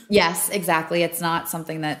happening. Yes, exactly. It's not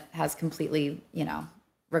something that has completely,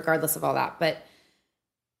 regardless of all that. But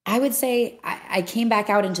I would say I came back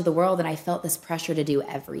out into the world and I felt this pressure to do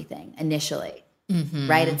everything initially,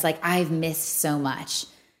 right? It's like, I've missed so much.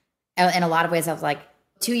 In a lot of ways, I was like,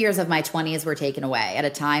 2 years of my 20s were taken away at a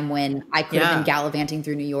time when I could have been gallivanting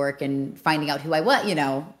through New York and finding out who I was,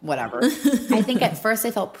 whatever. I think at first I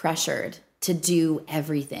felt pressured to do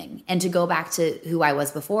everything and to go back to who I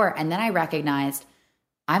was before. And then I recognized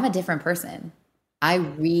I'm a different person. I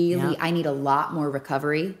need a lot more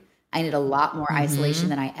recovery. I need a lot more isolation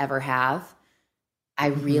than I ever have. I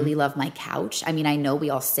really love my couch. I mean, I know we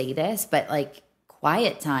all say this, but like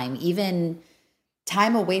quiet time, even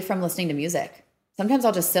time away from listening to music. Sometimes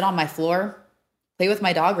I'll just sit on my floor, play with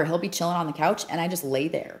my dog, or he'll be chilling on the couch and I just lay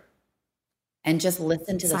there and just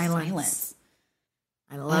listen to the silence.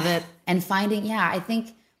 I love it. And I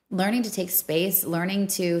think learning to take space, learning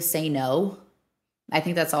to say no. I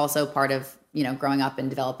think that's also part of, growing up and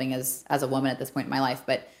developing as a woman at this point in my life.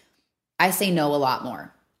 But I say no a lot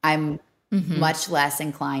more. I'm much less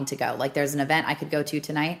inclined to go. Like there's an event I could go to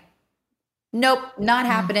tonight. Nope, not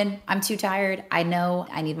happening. I'm too tired. I know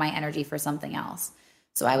I need my energy for something else.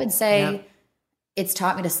 So I would say it's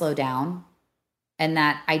taught me to slow down and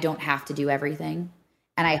that I don't have to do everything.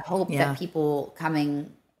 And I hope that people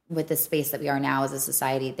coming with the space that we are now as a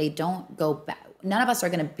society, they don't go back. None of us are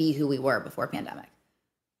going to be who we were before pandemic.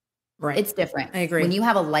 Right. It's different. I agree. When you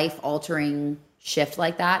have a life-altering shift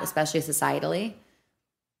like that, especially societally,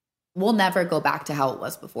 we'll never go back to how it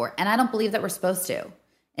was before. And I don't believe that we're supposed to.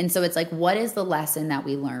 And so it's like, what is the lesson that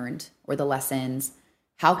we learned or the lessons?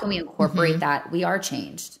 How can we incorporate that? We are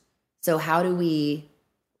changed. So how do we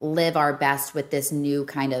live our best with this new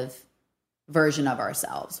kind of version of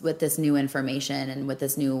ourselves, with this new information and with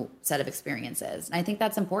this new set of experiences? And I think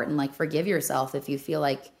that's important. Like forgive yourself if you feel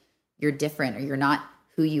like you're different or you're not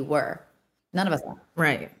who you were. None of us are.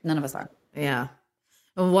 Right. None of us are. Yeah.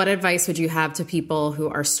 What advice would you have to people who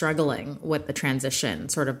are struggling with the transition,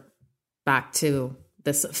 sort of back to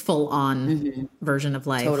this full on version of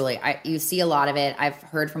life? Totally. You see a lot of it. I've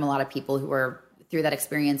heard from a lot of people who are through that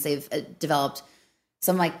experience. They've developed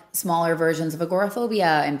some like smaller versions of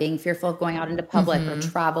agoraphobia and being fearful of going out into public or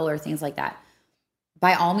travel or things like that.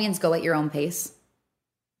 By all means, go at your own pace.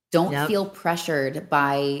 Don't feel pressured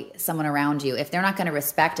by someone around you. If they're not going to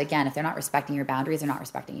if they're not respecting your boundaries, they're not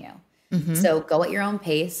respecting you. So go at your own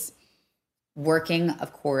pace. Working,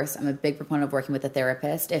 of course, I'm a big proponent of working with a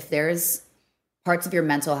therapist. If there's parts of your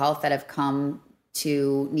mental health that have come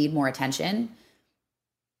to need more attention,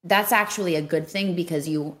 that's actually a good thing because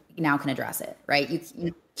you now can address it, right?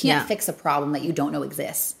 You can't fix a problem that you don't know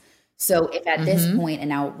exists. So if at this point and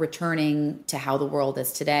now returning to how the world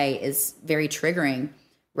is today is very triggering,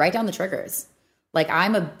 write down the triggers. Like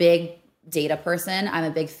I'm a big data person. I'm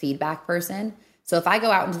a big feedback person. So if I go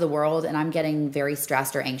out into the world and I'm getting very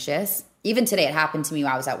stressed or anxious, even today it happened to me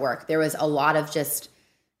while I was at work. There was a lot of just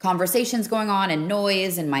conversations going on and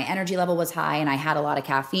noise and my energy level was high and I had a lot of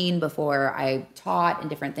caffeine before I taught and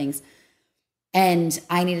different things. And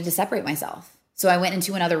I needed to separate myself. So I went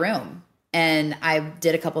into another room and I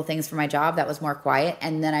did a couple things for my job that was more quiet.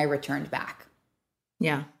 And then I returned back.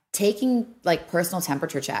 Yeah. Taking like personal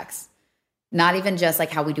temperature checks. Not even just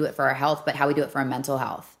like how we do it for our health, but how we do it for our mental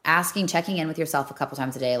health. Checking in with yourself a couple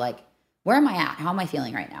times a day, like, where am I at? How am I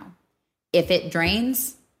feeling right now? If it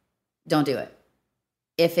drains, don't do it.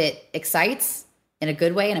 If it excites in a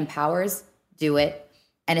good way and empowers, do it.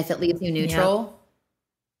 And if it leaves you neutral,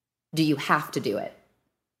 do you have to do it?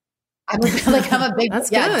 I'm a big, That's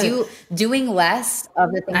good. Doing less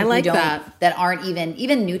of the things I like that aren't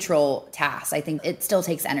even neutral tasks. I think it still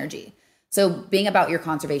takes energy. So being about your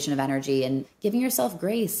conservation of energy and giving yourself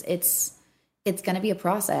grace, it's going to be a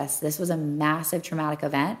process. This was a massive traumatic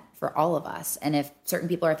event for all of us. And if certain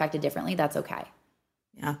people are affected differently, that's okay.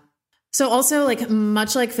 Yeah. So also, like,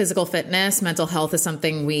 much like physical fitness, mental health is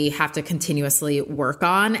something we have to continuously work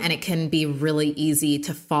on. And it can be really easy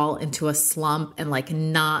to fall into a slump and like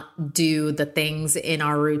not do the things in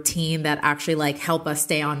our routine that actually like help us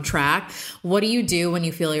stay on track. What do you do when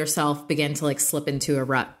you feel yourself begin to like slip into a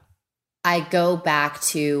rut? I go back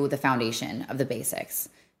to the foundation of the basics.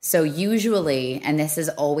 So usually, and this is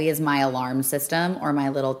always my alarm system or my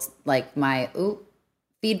little, like my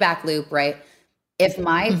feedback loop, right? If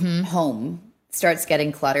my home starts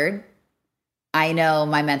getting cluttered, I know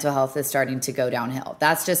my mental health is starting to go downhill.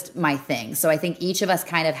 That's just my thing. So I think each of us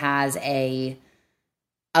kind of has a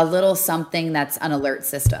little something that's an alert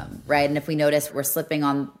system, right? And if we notice we're slipping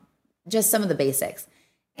on just some of the basics,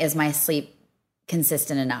 is my sleep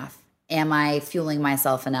consistent enough? Am I fueling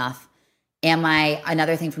myself enough?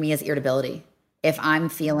 Another thing for me is irritability. If I'm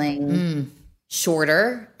feeling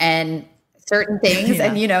shorter and certain things,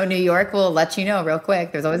 and New York will let you know real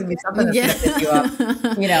quick. There's always gonna be something that's gonna piss you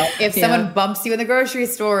up. If someone bumps you in the grocery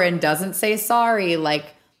store and doesn't say sorry, like,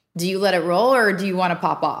 do you let it roll or do you want to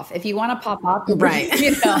pop off? If you want to pop off, right?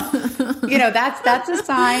 That's a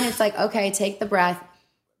sign. It's like, okay, take the breath,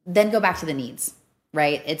 then go back to the needs,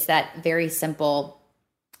 right? It's that very simple.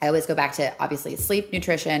 I always go back to obviously sleep,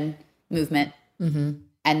 nutrition, movement, and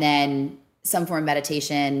then some form of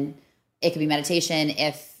meditation. It could be meditation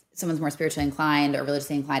if someone's more spiritually inclined or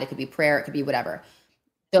religiously inclined. It could be prayer. It could be whatever.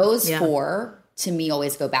 Those four to me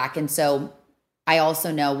always go back. And so I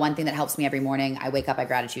also know one thing that helps me every morning. I wake up, I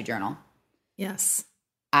gratitude journal. Yes.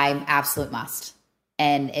 I'm absolute must.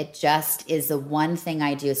 And it just is the one thing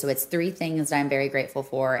I do. So it's 3 things that I'm very grateful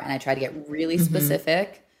for. And I try to get really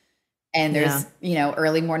specific. And there's,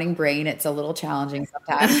 early morning brain. It's a little challenging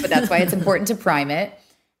sometimes, but that's why it's important to prime it.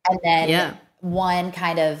 And then one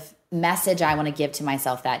kind of message I want to give to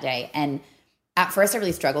myself that day. And at first I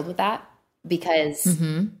really struggled with that because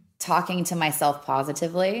talking to myself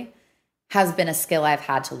positively has been a skill I've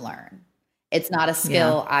had to learn. It's not a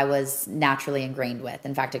skill I was naturally ingrained with.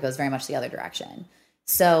 In fact, it goes very much the other direction.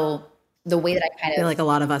 So the way that I feel like a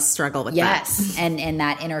lot of us struggle with that. Yes. And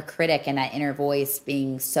that inner critic and that inner voice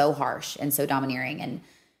being so harsh and so domineering. And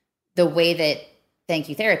the way that thank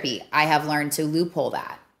you therapy, I have learned to loophole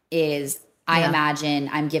that is I imagine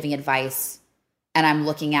I'm giving advice and I'm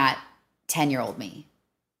looking at 10-year-old me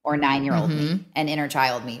or 9-year-old me, an inner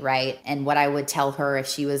child me, right? And what I would tell her if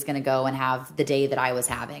she was going to go and have the day that I was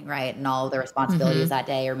having, right? And all of the responsibilities that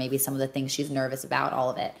day, or maybe some of the things she's nervous about, all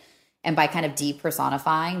of it. And by kind of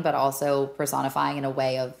depersonifying, but also personifying in a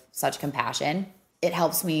way of such compassion, it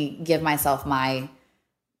helps me give myself my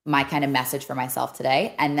kind of message for myself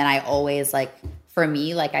today. And then I always for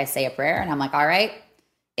me, I say a prayer and I'm like, all right,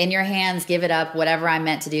 in your hands, give it up, whatever I'm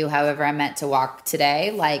meant to do, however I'm meant to walk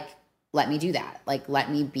today, let me do that. Let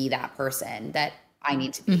me be that person that I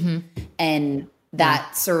need to be. And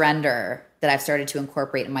that surrender that I've started to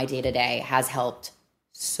incorporate in my day-to-day has helped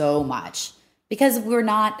so much because we're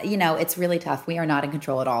not, it's really tough. We are not in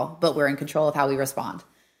control at all, but we're in control of how we respond.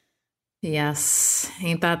 Yes.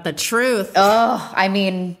 Ain't that the truth? Oh, I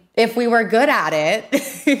mean, if we were good at it,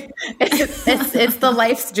 it's the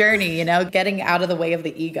life's journey, getting out of the way of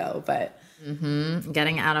the ego, but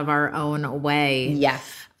getting out of our own way. Yeah.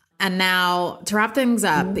 And now to wrap things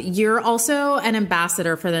up, you're also an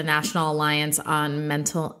ambassador for the National Alliance on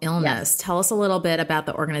Mental Illness. Yes. Tell us a little bit about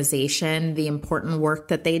the organization, the important work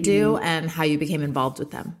that they do, and how you became involved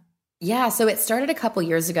with them. Yeah. So it started a couple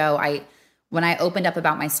years ago. When I opened up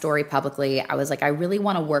about my story publicly, I was like, I really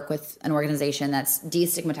want to work with an organization that's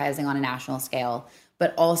destigmatizing on a national scale,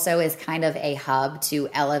 but also is kind of a hub to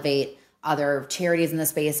elevate other charities in the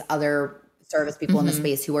space, other service people in the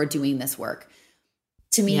space who are doing this work.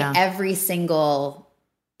 To me, every single,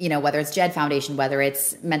 whether it's JED Foundation, whether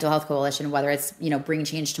it's Mental Health Coalition, whether it's, Bring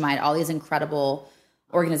Change to Mind, all these incredible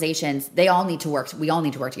organizations, they all need to work. We all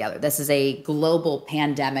need to work together. This is a global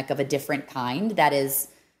pandemic of a different kind that is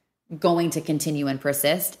going to continue and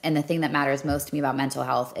persist. And the thing that matters most to me about mental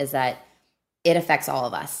health is that it affects all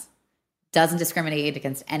of us. Doesn't discriminate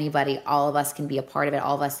against anybody. All of us can be a part of it.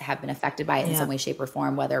 All of us have been affected by it in some way, shape, or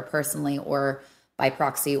form, whether personally or by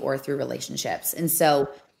proxy or through relationships. And so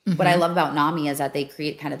what I love about NAMI is that they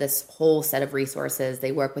create kind of this whole set of resources.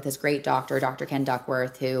 They work with this great doctor, Dr. Ken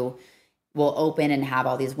Duckworth, who will open and have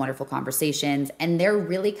all these wonderful conversations. And they're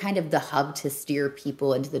really kind of the hub to steer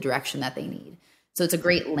people into the direction that they need. So it's a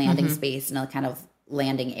great landing space and a kind of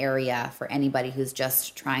landing area for anybody who's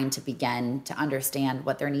just trying to begin to understand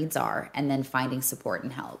what their needs are and then finding support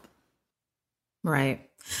and help. Right.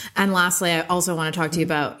 And lastly, I also want to talk to you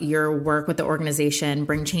about your work with the organization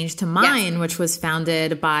Bring Change to Mind, which was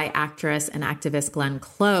founded by actress and activist Glenn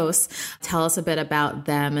Close. Tell us a bit about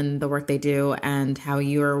them and the work they do and how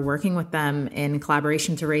you're working with them in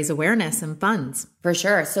collaboration to raise awareness and funds. For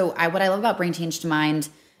sure. So what I love about Bring Change to Mind,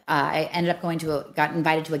 I ended up got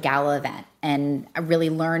invited to a gala event, and I really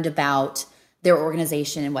learned about their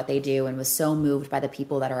organization and what they do and was so moved by the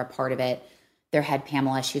people that are a part of it. Their head,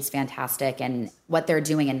 Pamela, she's fantastic. And what they're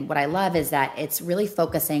doing, and what I love is that it's really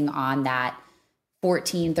focusing on that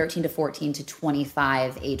 13 to 14 to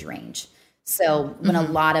 25 age range. So when a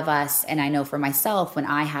lot of us, and I know for myself, when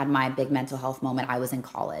I had my big mental health moment, I was in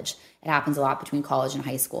college. It happens a lot between college and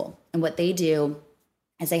high school. And what they do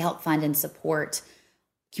is they help fund and support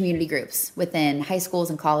community groups within high schools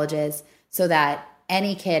and colleges so that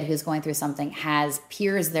any kid who's going through something has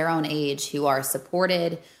peers their own age who are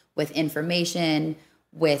supported with information,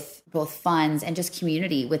 with both funds and just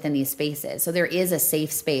community within these spaces. So there is a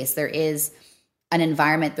safe space. There is an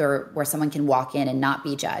environment where someone can walk in and not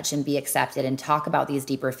be judged and be accepted and talk about these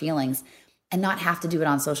deeper feelings and not have to do it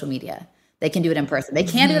on social media. They can do it in person. They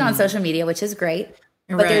can do it on social media, which is great,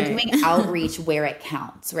 but they're doing outreach where it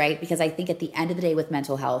counts, right? Because I think at the end of the day with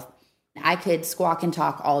mental health, I could squawk and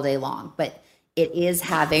talk all day long, but it is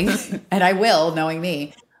having, and I will, knowing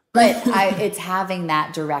me, but it's having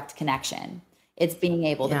that direct connection. It's being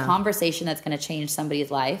able, the conversation that's going to change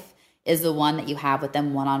somebody's life is the one that you have with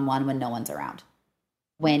them one-on-one when no one's around.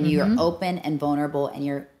 When you're open and vulnerable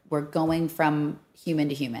and we're going from human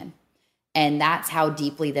to human. And that's how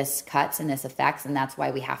deeply this cuts and this affects. And that's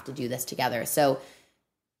why we have to do this together. So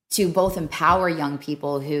to both empower young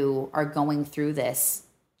people who are going through this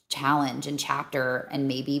challenge and chapter and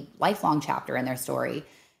maybe lifelong chapter in their story,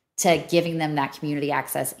 to giving them that community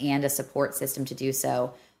access and a support system to do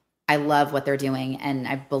so. I love what they're doing and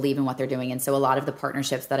I believe in what they're doing. And so a lot of the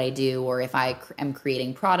partnerships that I do, or if I am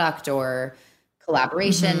creating product or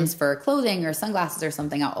collaborations for clothing or sunglasses or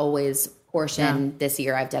something, I'll always portion this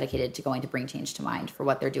year I've dedicated to going to Bring Change to Mind for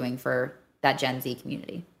what they're doing for that Gen Z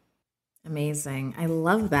community. Amazing. I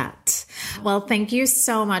love that. Well, thank you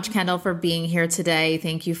so much, Kendall, for being here today.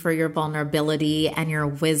 Thank you for your vulnerability and your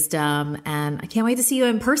wisdom. And I can't wait to see you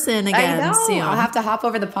in person again soon. I'll have to hop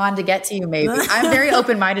over the pond to get to you maybe. I'm very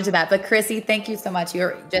open-minded to that. But Chrissy, thank you so much.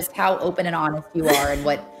 You're just how open and honest you are, and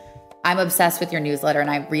what I'm obsessed with your newsletter and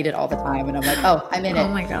I read it all the time. And I'm like, oh, I'm in it. Oh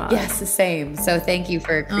my God. Yes, the same. So thank you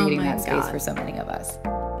for creating that space for so many of us.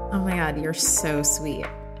 Oh my God. You're so sweet.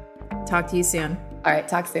 Talk to you soon. All right.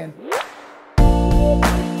 Talk soon.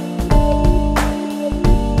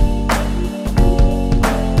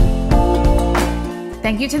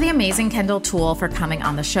 Thank you to the amazing Kendall Toole for coming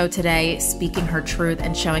on the show today, speaking her truth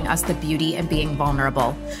and showing us the beauty in being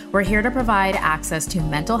vulnerable. We're here to provide access to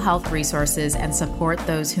mental health resources and support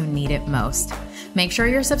those who need it most. Make sure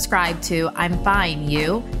you're subscribed to I'm Fine,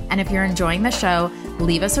 You. And if you're enjoying the show,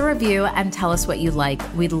 leave us a review and tell us what you like.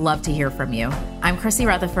 We'd love to hear from you. I'm Chrissy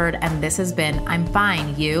Rutherford, and this has been I'm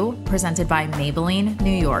Fine, You, presented by Maybelline,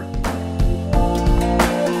 New York.